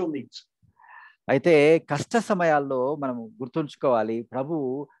spiritual needs. అయితే కష్ట సమయాల్లో మనం గుర్తుంచుకోవాలి, ప్రభు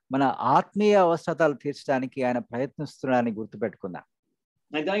మన ఆత్మీయ అవసరతలు తీర్చడానికి ఆయన ప్రయత్నిస్తున్నాడని గుర్తుపెట్టుకుందాం.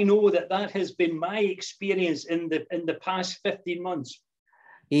 And I know that has been my experience in the past 15 months.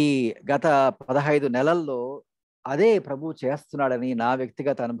 ఈ గత 15 నెలల్లో అదే ప్రభు చేస్తున్నాడని నా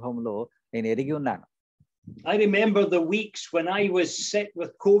వ్యక్తిగత అనుభవంలో నేను ఎరిగి ఉన్నాను. I remember the weeks when I was sick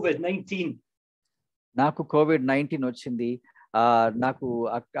with COVID-19. నాకు COVID-19 వచ్చింది. నాకు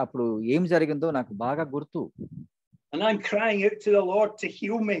అప్పుడు ఏం జరిగిందో నాకు బాగా గుర్తు. And I'm crying out to the Lord to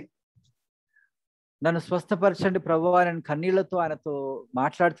heal me. నన్ను స్వస్థపరచండి ప్రభువా, నేను కన్నీళ్లతో ఆయనతో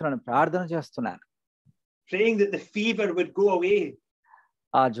మాట్లాడుతున్నాను, ప్రార్థన చేస్తున్నాను. Praying that the fever would go away.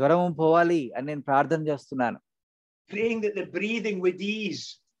 ఆ జ్వరం పోవాలి అని నేను ప్రార్థన చేస్తున్నాను. Praying that the breathing would ease.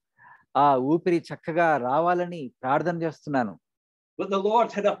 ఆ ఊపిరి చక్కగా రావాలని ప్రార్థన చేస్తున్నాను. But the Lord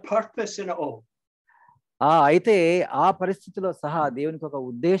had a purpose in it all. అయితే ఆ పరిస్థితిలో సహా దేవునికి ఒక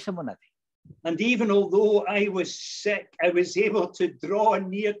ఉద్దేశం ఉన్నది. And even although I was sick, I was able to draw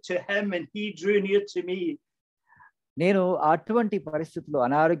near to him and he drew near to me. నేను అటువంటి పరిస్థితిలో,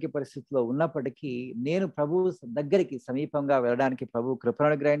 అనారోగ్య పరిస్థితిలో ఉన్నప్పటికీ నేను ప్రభు దగ్గరికి సమీపంగా వెళ్ళడానికి ప్రభు కృపను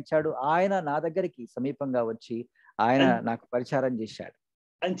అనుగ్రహించాడు. ఆయన నా దగ్గరికి సమీపంగా వచ్చి ఆయన నాకు పరిచారం చేశాడు.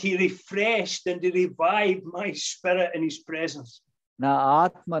 And he refreshed and he revived my spirit in his presence. నా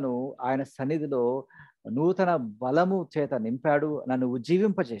ఆత్మను ఆయన సన్నిధిలో నూతన బలము చేత నింపాడు, నన్ను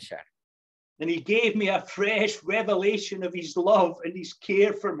ఉజ్జీవింపజేశాడు. And he gave me a fresh revelation of his love and his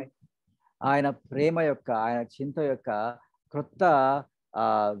care for me. ఆయన ప్రేమ యొక్క, ఆయన చింత యొక్క క్రొత్త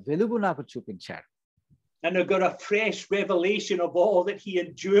వెలుగు నాకు చూపించాడు. And I got a fresh revelation of all that he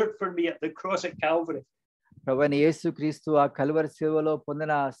endured for me at the cross at Calvary. ప్రభువైన యేసుక్రీస్తు ఆ కల్వరి సేవలో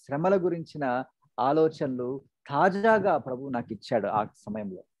పొందిన శ్రమల గురించిన ఆలోచనలు తాజాగా ప్రభు నాకు ఇచ్చాడు ఆ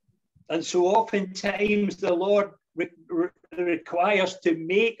సమయంలో. And so oftentimes the Lord requires to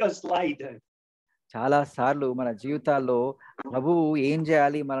make us lie down. చాలా సార్లు మన జీవితాల్లో ప్రభువు ఏం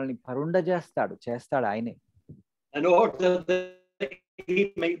చేయాలి, మనల్ని పరుండ చేస్తాడు ఆయనే. In order that he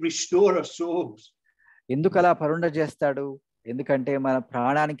might restore our souls. ఎందుకు అలా పరుండ చేస్తాడు? ఎందుకంటే మన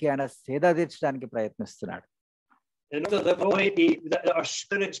ప్రాణానికి ఆయన సేద తీర్చడానికి ప్రయత్నిస్తున్నాడు. In order that our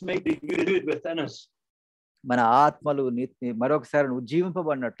spirits might be renewed within us. మన ఆత్మలు మరొకసారి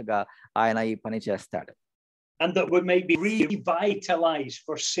ఉజ్జీవింపబడినట్టుగా ఆయన ఈ పని చేస్తాడు. And that we might be revitalized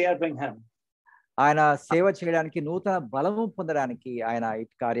for serving him. ఆయన సేవ చేయడానికి, నూతన బలము పొందడానికి ఆయన ఈ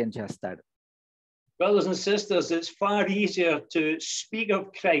కార్యం చేస్తాడు. Brothers and sisters, it's far easier to speak of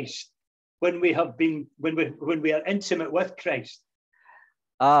Christ when we are intimate with Christ.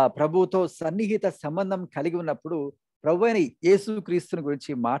 ప్రభువుతో సన్నిహిత సంబంధం కలిగి ఉన్నప్పుడు ప్రభువైన యేసుక్రీస్తుని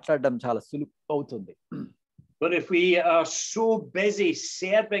గురించి మాట్లాడడం చాలా సులువు అవుతుంది. But if we are so busy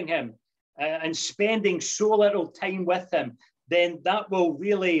serving him and spending so little time with him, then that will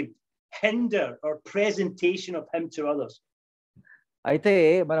really hinder our presentation of him to others. అయితే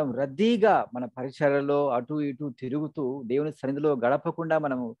మనం రద్దీగా మన పరిచర్యలో అటు ఇటు తిరుగుతూ దేవుని సన్నిధిలో గడపకుండా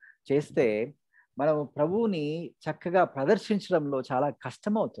మనము చేస్తే మనము ప్రభువుని చక్కగా ప్రదర్శించడంలో చాలా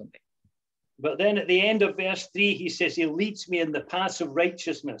కష్టమవుతుంది. But then at the end of verse 3 he says he leads me in the paths of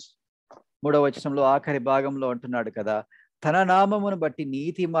righteousness. 3వ వచనంలో ఆఖరి భాగంలో అంటున్నాడు కదా, తన నామమును బట్టి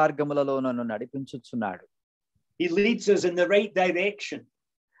నీతి మార్గములలో నన్ను నడిపించుచున్నాడు. He leads us in the right direction.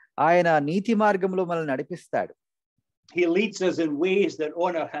 ఆయన నీతి మార్గంలో మనల్ని నడిపిస్తాడు. He leads us in ways that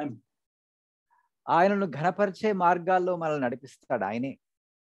honor him. ఆయనను ఘనపరిచే మార్గాల్లో మనల్ని నడిపిస్తాడు ఆయనే.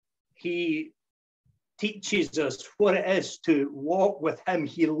 He teaches us what it is to walk with him.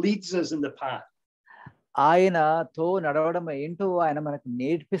 He leads us in the path. ఆయనతో నడవడం ఏంటో ఆయన మనకు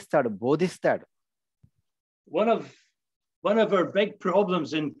నేర్పిస్తాడు, బోధిస్తాడు. One of our big problems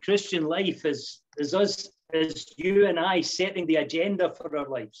in Christian life is you and I setting the agenda for our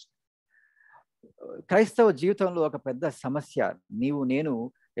lives. క్రైస్తవ జీవితంలో ఒక పెద్ద సమస్య, నీవు నేను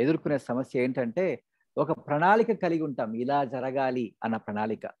ఎదుర్కొనే సమస్య ఏంటంటే ఒక ప్రణాళిక కలిగి ఉంటాం, ఇలా జరగాలి అన్న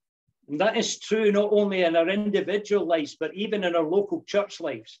ప్రణాళిక. And that is true not only in our individual lives but even in our local church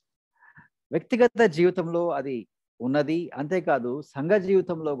lives. వ్యక్తిగత జీవితంలో అది ఉన్నది, అంతేకాదు సంఘ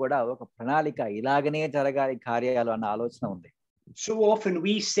జీవితంలో కూడా ఒక ప్రణాళిక, ఇలాగనే జరగాలి కార్యాలు అన్న ఆలోచన ఉంది. So often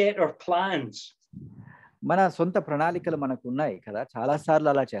we set our plans. మన సొంత ప్రణాళికలు మనకు ఉన్నాయి కదా, చాలా సార్లు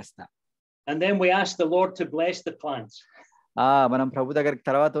అలా చేస్తాం. And then we ask the Lord to bless the plans. మనం ప్రభు దగ్గరికి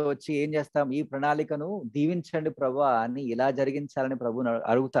తర్వాత వచ్చి ఏం చేస్తాం, ఈ ప్రణాళికను దీవించండి ప్రభువా అని, ఇలా జరిగించాలని ప్రభువుని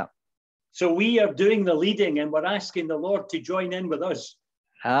అడుగుతాం. So we are doing the leading and we're asking the Lord to join in with us.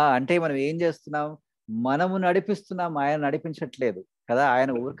 అంటే మనం ఏం చేస్తున్నాం, మనము నడిపిస్తున్నాం, ఆయన నడిపించట్లేదు కదా.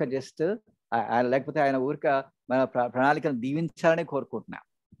 ఆయన లేకపోతే ఆయన ఊరిక మన ప్రణాళికను దీవించాలని కోరుకుంటున్నాం.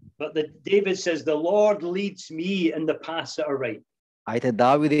 But David says, the Lord leads me in the paths that are right. అయితే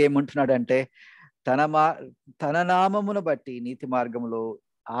దావీదు ఏమంటున్నాడంటే తన నామమును బట్టి నీతి మార్గములో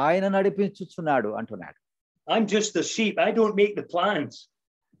ఆయన నడిపించుచున్నాడు అంటున్నాడు. I'm just the sheep. I don't make the plans.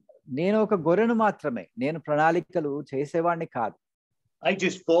 నేను ఒక గొర్రెను మాత్రమే, నేను ప్రణాళికలు చేసేవాడిని కాదు. I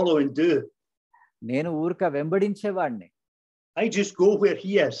just follow and do. నేను ఊరిక వెంబడించేవాడిని. I just go where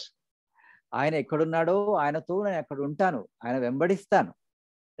he is. ఆయన ఎక్కడున్నాడో ఆయనతో నేను అక్కడ ఉంటాను, ఆయన వెంబడిస్తాను.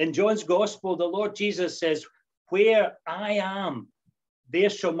 In John's gospel, the Lord Jesus says, where I am,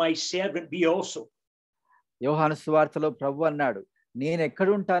 there shall my servant be also. యోహాను సువార్తలో ప్రభు అన్నాడు, నేను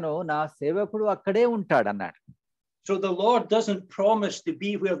ఎక్కడుంటానో నా సేవకుడు అక్కడే ఉంటాడు అన్నాడు. So the Lord doesn't promise to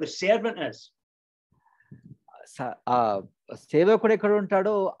be where the servant is. సేవకుడు ఎక్కడ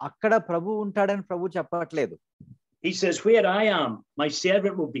ఉంటాడో అక్కడ ప్రభు ఉంటాడని ప్రభు చెప్పట్లేదు. He says, where I am, my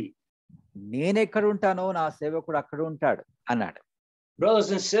servant will be. నేను ఎక్కడ ఉంటానో నా సేవకుడు అక్కడ ఉంటాడు అన్నాడు. Brothers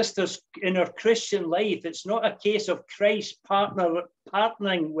and sisters, in our Christian life, it's not a case of Christ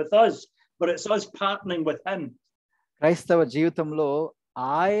partnering with us, but it's us partnering with him. క్రైస్తవ జీవితంలో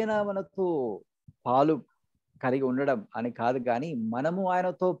ఆయన మనతో పాలు కలిగి ఉండడం అని కాదు, కానీ మనము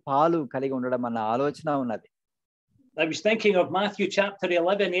ఆయనతో పాలు కలిగి ఉండడం అన్న ఆలోచన ఉన్నది. I was thinking of Matthew chapter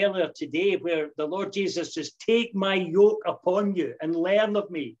 11 earlier today, where the Lord Jesus says, take my yoke upon you and learn of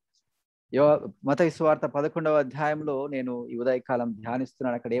me. మత్తయి సువార్త 11వ అధ్యాయంలో నేను ఈ ఉదయకాలం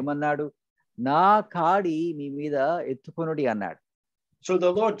ధ్యానిస్తున్నాను. అక్కడ ఏమన్నాడు? నా కాడి మీ మీద ఎత్తుకొనుడి అన్నాడు. So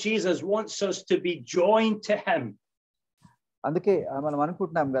the Lord Jesus wants us to be joined to him. అందుకే మనం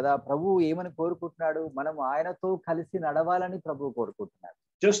అనుకుంటున్నాం కదా, ప్రభు ఏమని కోరుకుంటున్నాడు? మనం ఆయనతో కలిసి నడవాలని ప్రభు కోరుకుంటున్నాడు.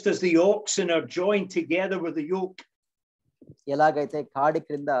 Just as the oxen are joined together with the yoke. ఎలాగైతే కాడి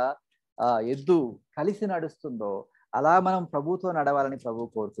క్రింద ఎద్దు కలిసి నడుస్తుందో అలా మనం ప్రభుతో నడవాలని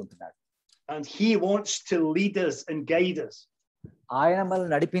ప్రభు కోరుకుంటున్నాడు. And he wants to lead us and guide us. ఆయన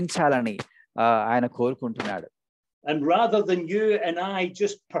మనల్ని నడిపించాలని ఆయన కోరుకుంటున్నాడు. And rather than you and I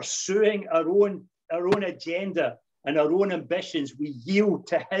just pursuing our own agenda and our own ambitions, we yield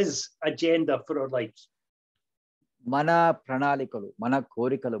to his agenda for our lives. మన ప్రణాళికలు, మన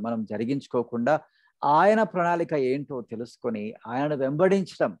కోరికలు మనం జరిగించుకోకుండా ఆయన ప్రణాళిక ఏంటో తెలుసుకొని ఆయనను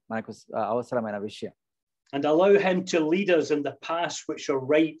వెంబడించడం మనకు అవసరమైన విషయం. And allow him to lead us in the paths which are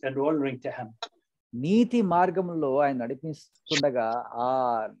right and honoring to him. నీతి మార్గంలో ఆయన నడిపిస్తుండగా ఆ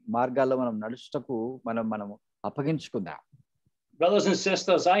మార్గాల్లో మనం నడుచుటకు మనము అప్పగించుకుందాం. Brothers and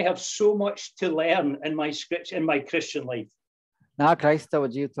sisters, I have so much to learn in my Christian life. నా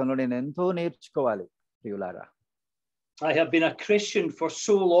క్రైస్తవ జీవితంలో నేను ఎంతో నేర్చుకోవాలి ప్రియులారా. I have been a Christian for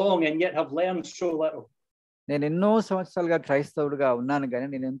so long and yet have learned so little. నేను ఎన్నో సంవత్సరాలుగా క్రైస్తవుడిగా ఉన్నాను, కానీ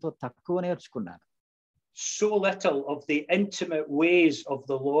నేను ఎంతో తక్కువ నేర్చుకున్నాను. So little of the intimate ways of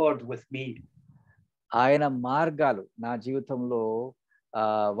the Lord with me. ఆయన మార్గాలు నా జీవితంలో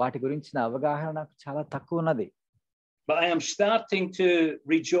వాటి గురించిన అవగాహన నాకు చాలా తక్కువ ఉన్నది. But I am starting to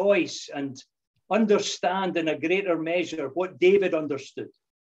rejoice and understand in a greater measure what David understood.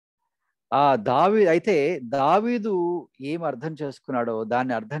 దావీదు ఏం అర్థం చేసుకున్నాడో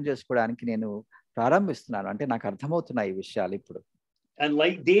దాన్ని అర్థం చేసుకోవడానికి నేను ప్రారంభిస్తున్నాను. అంటే నాకు అర్థమవుతున్నాయి ఈ విషయాలు ఇప్పుడు. And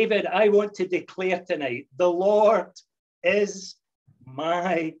like David, I want to declare tonight, the Lord is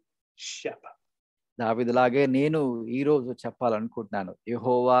my shepherd. దావీదులాగే నేను ఈ రోజు చెప్పాలనుకుంటున్నాను,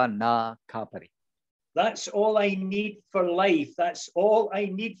 యెహోవా నా కాపరి. That's all I need for life. That's all I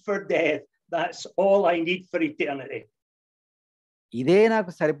need for death. That's all I need for eternity. ఇదే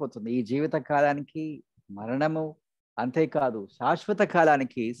నాకు సరిపోతుంది ఈ జీవిత కాలానికి, మరణము అంతేకాదు శాశ్వత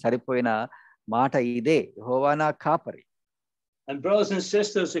కాలానికి సరిపోయిన మాట ఇదే, యెహోవా నా కాపరి. And brothers and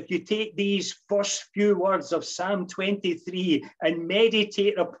sisters, if you take these first few words of Psalm 23 and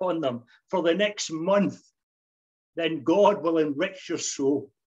meditate upon them for the next month, then God will enrich your soul.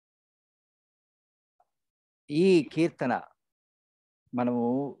 ఈ కీర్తన మనము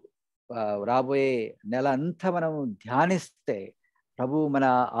రాబోయే నెల అంతా మనము ధ్యానిస్తే ప్రభు మన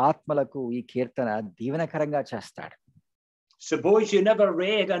ఆత్మలకు ఈ కీర్తన దీవెనకరంగా చేస్తాడు. Suppose you never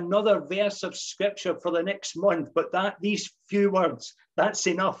read another verse of scripture for the next month, but these few words, that's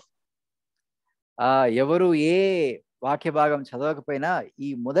enough. ఎవరు ఏ వాక్య భాగం చదవకపోయినా ఈ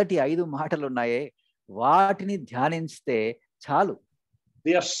మొదటి 5 మాటలు ఉన్నాయే వాటిని ధ్యానిస్తే చాలు.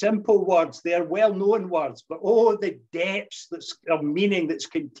 They are simple words, they are well-known words, but oh, the depths of meaning that's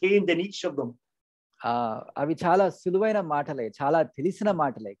contained in each of them. అవి చాలా సులువైన మాటలే, చాలా తెలిసిన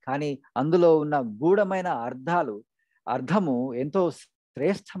మాటలే, కానీ అందులో ఉన్న గూఢమైన అర్థము ఎంతో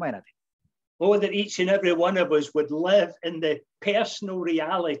శ్రేష్టమైనది. Oh, that each and every one of us would live in the personal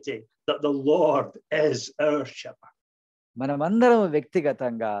reality that the Lord is our shepherd. మనమందరం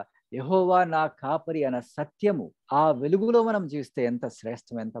వ్యక్తిగతంగా యెహోవా నా కాపరి అన్న సత్యము ఆ వెలుగులో మనం జీవిస్తే ఎంత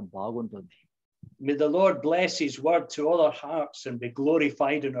శ్రేష్టం, ఎంత బాగుంటుంది. May the Lord bless his word to all our hearts and be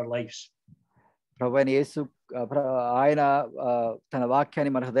glorified in our lives. ప్రభువైన యేసు ఆయన తన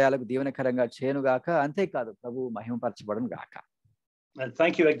వాక్యాన్ని మన హృదయాలకు దీవెనకరంగా చేయనుగాక, అంతేకాదు ప్రభు మహిమపరచబడును గాక. And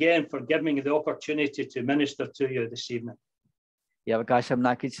thank you again for giving me the opportunity to minister to you this evening. ఈ అవకాశం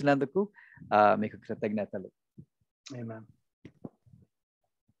నాకు ఇచ్చినందుకు మీకు కృతజ్ఞతలు. Amen.